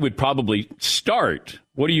where I would probably start.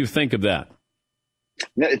 What do you think of that?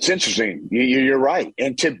 It's interesting. You're right,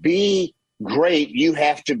 and to be great, you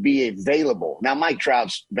have to be available. Now, Mike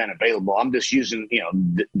Trout's been available. I'm just using,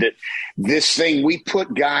 this thing. We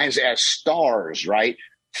put guys as stars, right?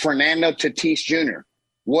 Fernando Tatis Jr.,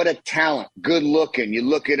 what a talent, good looking. You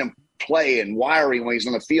look at him play and wiry when he's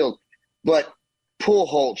on the field. But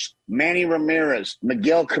Pujols, Manny Ramirez,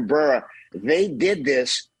 Miguel Cabrera, they did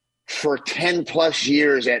this for 10 plus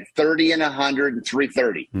years at 30 and 100 and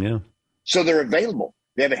 330. Yeah. So they're available.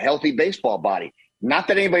 They have a healthy baseball body. Not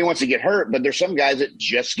that anybody wants to get hurt, but there's some guys that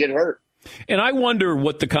just get hurt. And I wonder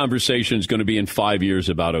what the conversation is going to be in 5 years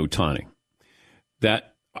about Ohtani.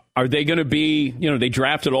 That are they going to be, they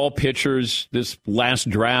drafted all pitchers this last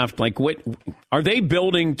draft. What are they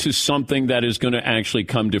building to something that is going to actually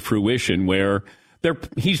come to fruition where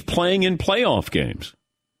he's playing in playoff games?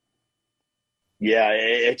 Yeah,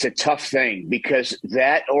 it's a tough thing because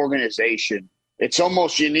that organization, it's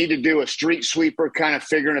almost you need to do a street sweeper kind of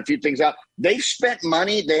figuring a few things out. They've spent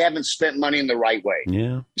money. They haven't spent money in the right way.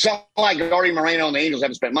 Yeah. Something like Artie Moreno and the Angels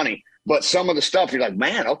haven't spent money. But some of the stuff, you're like,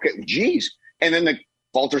 man, okay, geez. And then the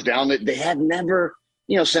falters down. They have never,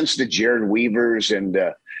 since the Jared Weavers and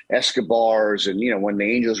Escobars and, when the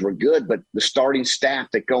Angels were good, but the starting staff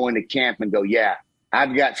that go into camp and go, yeah,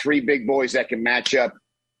 I've got 3 big boys that can match up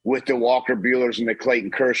with the Walker Buehlers and the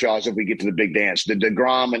Clayton Kershaws if we get to the big dance, the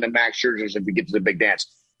DeGrom and the Max Scherzers if we get to the big dance.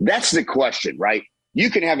 That's the question, right? You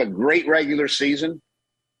can have a great regular season,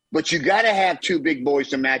 but you got to have 2 big boys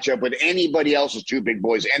to match up with anybody else's 2 big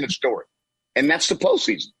boys. End of story. And that's the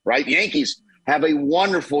postseason, right? The Yankees have a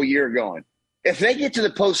wonderful year going. If they get to the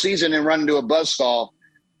postseason and run into a buzzsaw,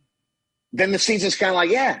 then the season's kind of like,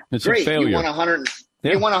 it's great. A failure. You won 100.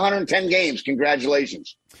 You won 110 games.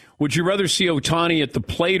 Congratulations. Would you rather see Ohtani at the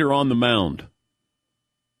plate or on the mound?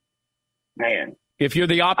 Man. If you're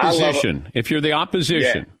the opposition.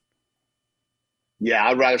 Yeah,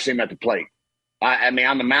 I'd rather see him at the plate. I mean,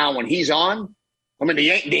 on the mound when he's on. I mean,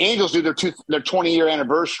 the Angels do their 20-year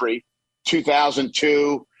anniversary,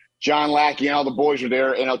 2002. John Lackey and all the boys were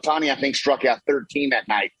there. And Ohtani, I think, struck out 13 that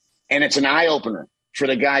night. And it's an eye-opener for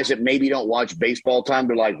the guys that maybe don't watch baseball time.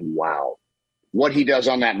 They're like, wow, what he does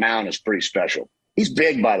on that mound is pretty special. He's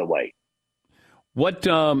big, by the way.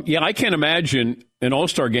 I can't imagine an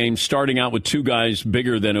All-Star game starting out with 2 guys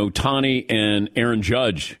bigger than Ohtani and Aaron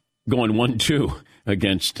Judge going 1-2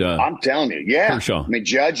 against I'm telling you, yeah. Kershaw. I mean,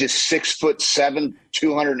 Judge is 6'7",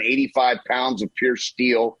 285 pounds of pure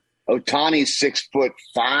steel. Ohtani's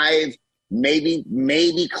 6'5",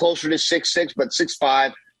 maybe closer to 6'6", but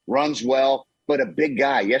 6'5", runs well, but a big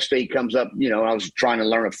guy. Yesterday he comes up, I was trying to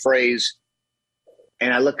learn a phrase,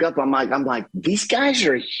 and I look up, I'm like, these guys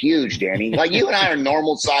are huge, Danny. Like, you and I are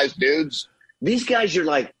normal-sized dudes. These guys are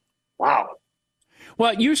like, wow.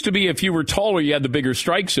 Well, it used to be if you were taller, you had the bigger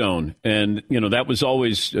strike zone, and, that was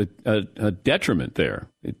always a detriment there.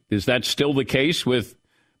 Is that still the case with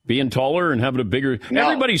being taller and having a bigger – No.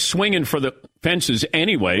 Everybody's swinging for the fences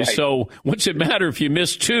anyway, right. So what's it matter if you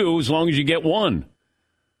miss 2 as long as you get 1?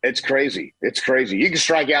 It's crazy. You can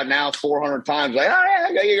strike out now 400 times. Like, oh,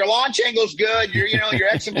 yeah, your launch angle's good. Your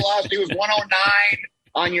exit velocity was 109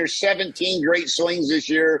 on your 17 great swings this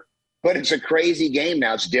year. But it's a crazy game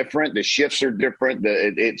now. It's different. The shifts are different.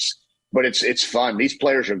 But it's fun. These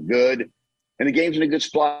players are good, and the game's in a good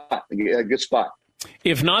spot.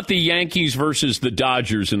 If not the Yankees versus the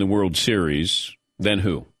Dodgers in the World Series, then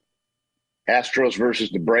who? Astros versus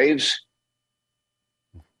the Braves.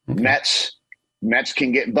 Okay. Mets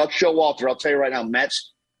can get Buck Showalter. I'll tell you right now,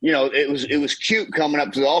 Mets. It was cute coming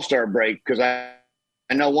up to the All-Star break because I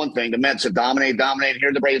know one thing: the Mets have dominated.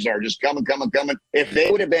 Here the Braves are just coming. If they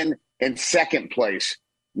would have been in second place,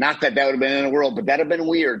 not that would have been in the world, but that'd have been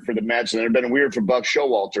weird for the Mets, and it'd have been weird for Buck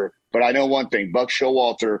Showalter. But I know one thing: Buck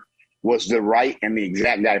Showalter was the right and the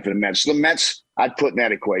exact guy for the Mets. So the Mets, I'd put in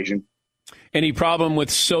that equation. Any problem with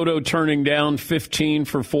Soto turning down 15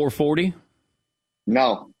 for 440?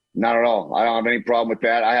 No. Not at all. I don't have any problem with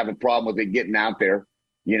that. I have a problem with it getting out there.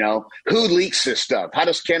 Who leaks this stuff? How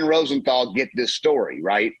does Ken Rosenthal get this story,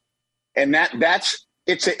 right? And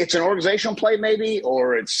it's an organizational play maybe,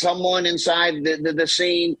 or it's someone inside the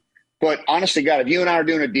scene. But honestly, God, if you and I are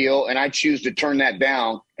doing a deal and I choose to turn that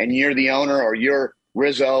down and you're the owner or you're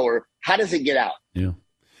Rizzo, or how does it get out? Yeah.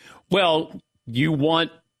 Well, you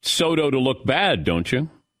want Soto to look bad, don't you?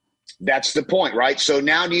 That's the point, right? So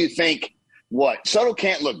now do you think what? Soto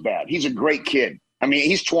can't look bad. He's a great kid. I mean,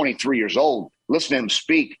 he's 23 years old. Listen to him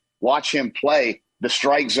speak. Watch him play. The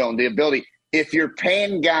strike zone, the ability. If you're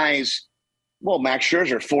paying guys, Max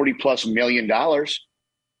Scherzer, $40+ million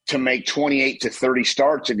to make 28 to 30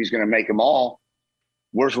 starts if he's going to make them all,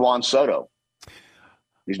 where's Juan Soto?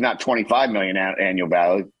 He's not $25 million annual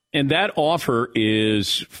value. And that offer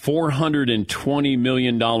is $420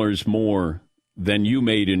 million more than you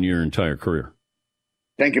made in your entire career.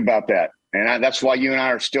 Think about that. And that's why you and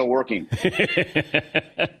I are still working.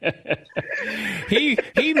 He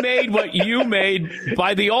made what you made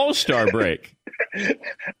by the All-Star break.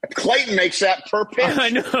 Clayton makes that per pitch.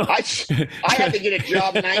 I know. I had to get a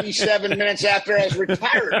job 97 minutes after I was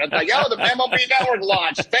retired. I was like, the MLB Network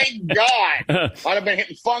launched. Thank God. I'd have been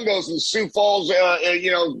hitting fungos in Sioux Falls,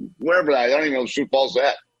 wherever I don't even know Sioux Falls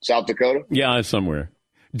at. South Dakota? Yeah, somewhere.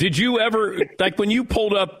 Did you ever, when you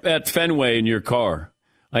pulled up at Fenway in your car,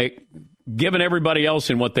 given everybody else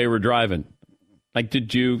in what they were driving,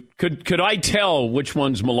 could I tell which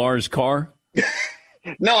one's Millar's car?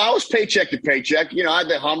 No, I was paycheck to paycheck. I had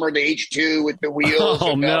the Hummer, the H2 with the wheels.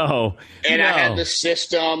 Oh, no. I had the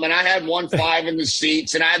system, and I had 1.5 in the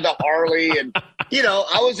seats, and I had the Harley. And,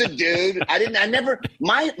 I was a dude.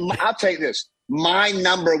 I'll tell you this. My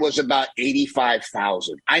number was about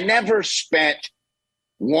 85,000. I never spent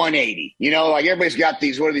 180. Everybody's got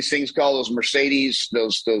these, what are these things called? Those Mercedes,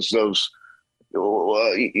 those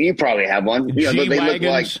You probably have one. They look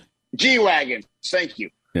like G-Wagons. Thank you.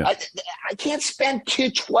 Yeah. I can't spend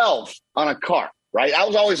 $212 on a car, right? I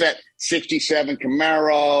was always at 67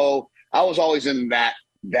 Camaro. I was always in that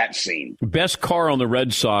scene. Best car on the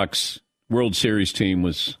Red Sox World Series team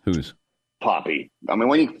was whose? Poppy. I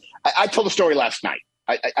mean, I told the story last night.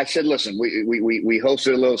 I said, listen, we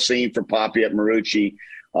hosted a little scene for Poppy at Marucci,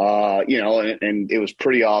 and it was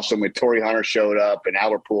pretty awesome when Torrey Hunter showed up and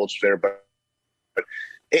Albert Pujols was there, but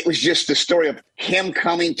it was just the story of him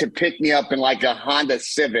coming to pick me up in like a Honda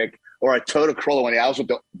Civic or a Toyota Corolla when I was with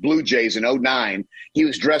the Blue Jays in 2009. He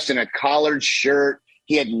was dressed in a collared shirt.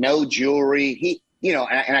 He had no jewelry.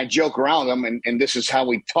 And I joke around with him, and this is how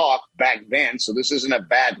we talked back then, so this isn't a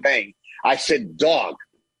bad thing. I said, dog,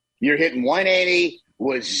 you're hitting 180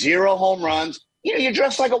 with 0 home runs. You're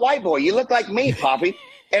dressed like a white boy. You look like me, Poppy.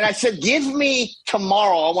 And I said, give me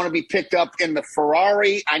tomorrow. I want to be picked up in the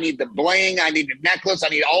Ferrari. I need the bling. I need the necklace. I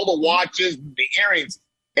need all the watches, the earrings.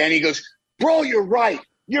 And he goes, bro, you're right.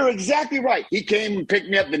 You're exactly right. He came and picked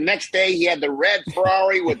me up the next day. He had the red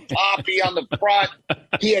Ferrari with Poppy on the front.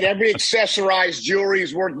 He had every accessorized jewelry.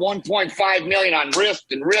 He's worth $1.5 million on wrist.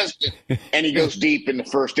 And he goes deep in the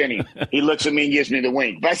first inning. He looks at me and gives me the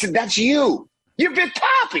wink. But I said, that's you. You're Big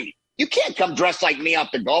Poppy. You can't come dressed like me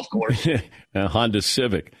off the golf course. A Honda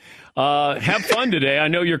Civic. Have fun today. I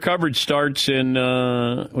know your coverage starts in,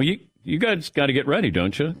 you guys got to get ready,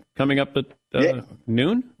 don't you? Coming up at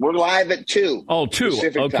noon? We're live at 2. Oh, 2.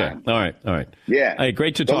 Pacific okay. time. All right. Yeah. Hey,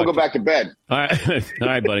 great to talk. We'll go back to bed. All right. All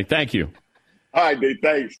right, buddy. Thank you. All right, dude.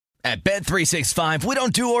 Thanks. At Bet365, we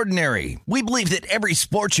don't do ordinary. We believe that every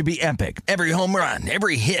sport should be epic. Every home run,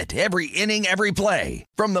 every hit, every inning, every play.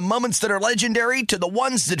 From the moments that are legendary to the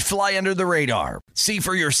ones that fly under the radar. See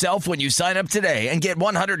for yourself when you sign up today and get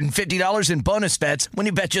 $150 in bonus bets when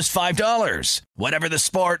you bet just $5. Whatever the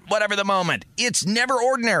sport, whatever the moment, it's never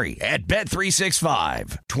ordinary at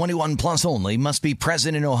Bet365. 21 plus only. Must be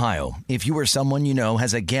present in Ohio. If you or someone you know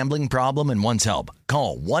has a gambling problem and wants help,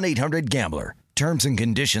 call 1-800-GAMBLER. Terms and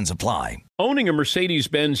conditions apply. Owning a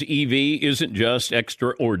Mercedes-Benz EV isn't just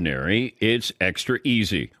extraordinary, it's extra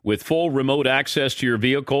easy. With full remote access to your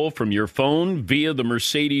vehicle from your phone via the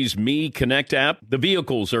Mercedes Me Connect app, the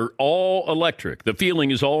vehicles are all electric. The feeling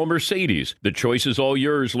is all Mercedes. The choice is all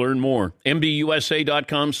yours. Learn more.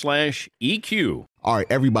 MBUSA.com/EQ. All right,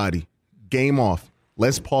 everybody, game off.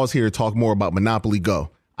 Let's pause here to talk more about Monopoly Go.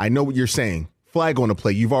 I know what you're saying. Flag on the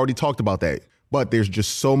play. You've already talked about that. But there's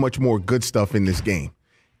just so much more good stuff in this game.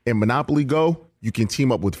 In Monopoly Go, you can team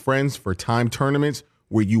up with friends for timed tournaments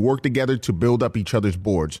where you work together to build up each other's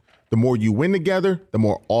boards. The more you win together, the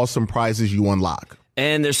more awesome prizes you unlock.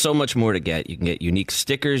 And there's so much more to get. You can get unique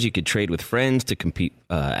stickers. You could trade with friends to compete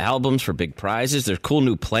albums for big prizes. There's cool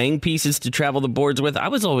new playing pieces to travel the boards with. I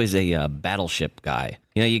was always a battleship guy.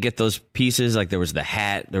 You get those pieces, like there was the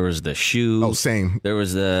hat, there was the shoe. Oh, same. I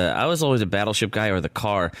was always a battleship guy, or the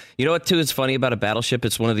car. You know what, too, is funny about a battleship?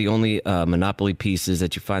 It's one of the only Monopoly pieces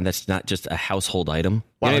that you find that's not just a household item.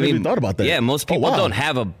 Wow, I never even thought about that. Yeah, most people don't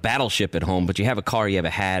have a battleship at home, but you have a car, you have a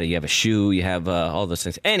hat, you have a shoe, you have all those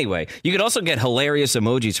things. Anyway, you could also get hilarious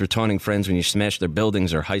emojis for taunting friends when you smash their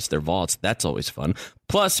buildings or heist their vaults. That's always fun.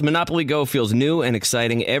 Plus, Monopoly Go feels new and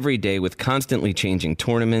exciting every day with constantly changing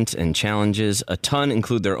tournaments and challenges. A ton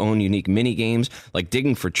include their own unique mini games like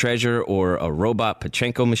digging for treasure or a robot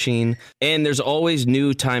Pachinko machine. And there's always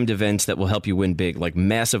new timed events that will help you win big, like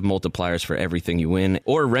massive multipliers for everything you win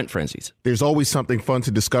or rent frenzies. There's always something fun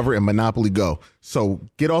to discover in Monopoly Go. So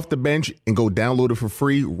get off the bench and go download it for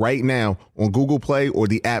free right now on Google Play or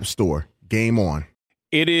the App Store. Game on.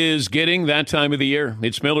 It is getting that time of the year.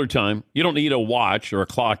 It's Miller time. You don't need a watch or a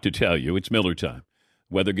clock to tell you. It's Miller time.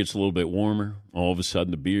 Weather gets a little bit warmer. All of a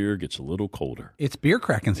sudden, the beer gets a little colder. It's beer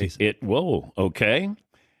cracking season. Whoa, okay.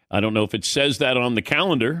 I don't know if it says that on the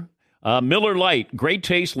calendar. Miller Lite, great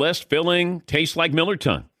taste, less filling, tastes like Miller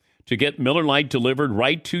time. To get Miller Lite delivered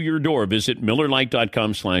right to your door, visit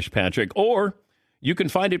MillerLite.com/Patrick, or you can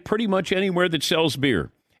find it pretty much anywhere that sells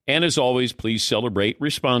beer. And as always, please celebrate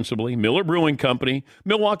responsibly. Miller Brewing Company,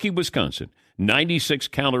 Milwaukee, Wisconsin. 96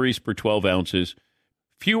 calories per 12 ounces.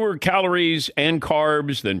 Fewer calories and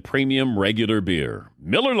carbs than premium regular beer.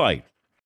 Miller Lite.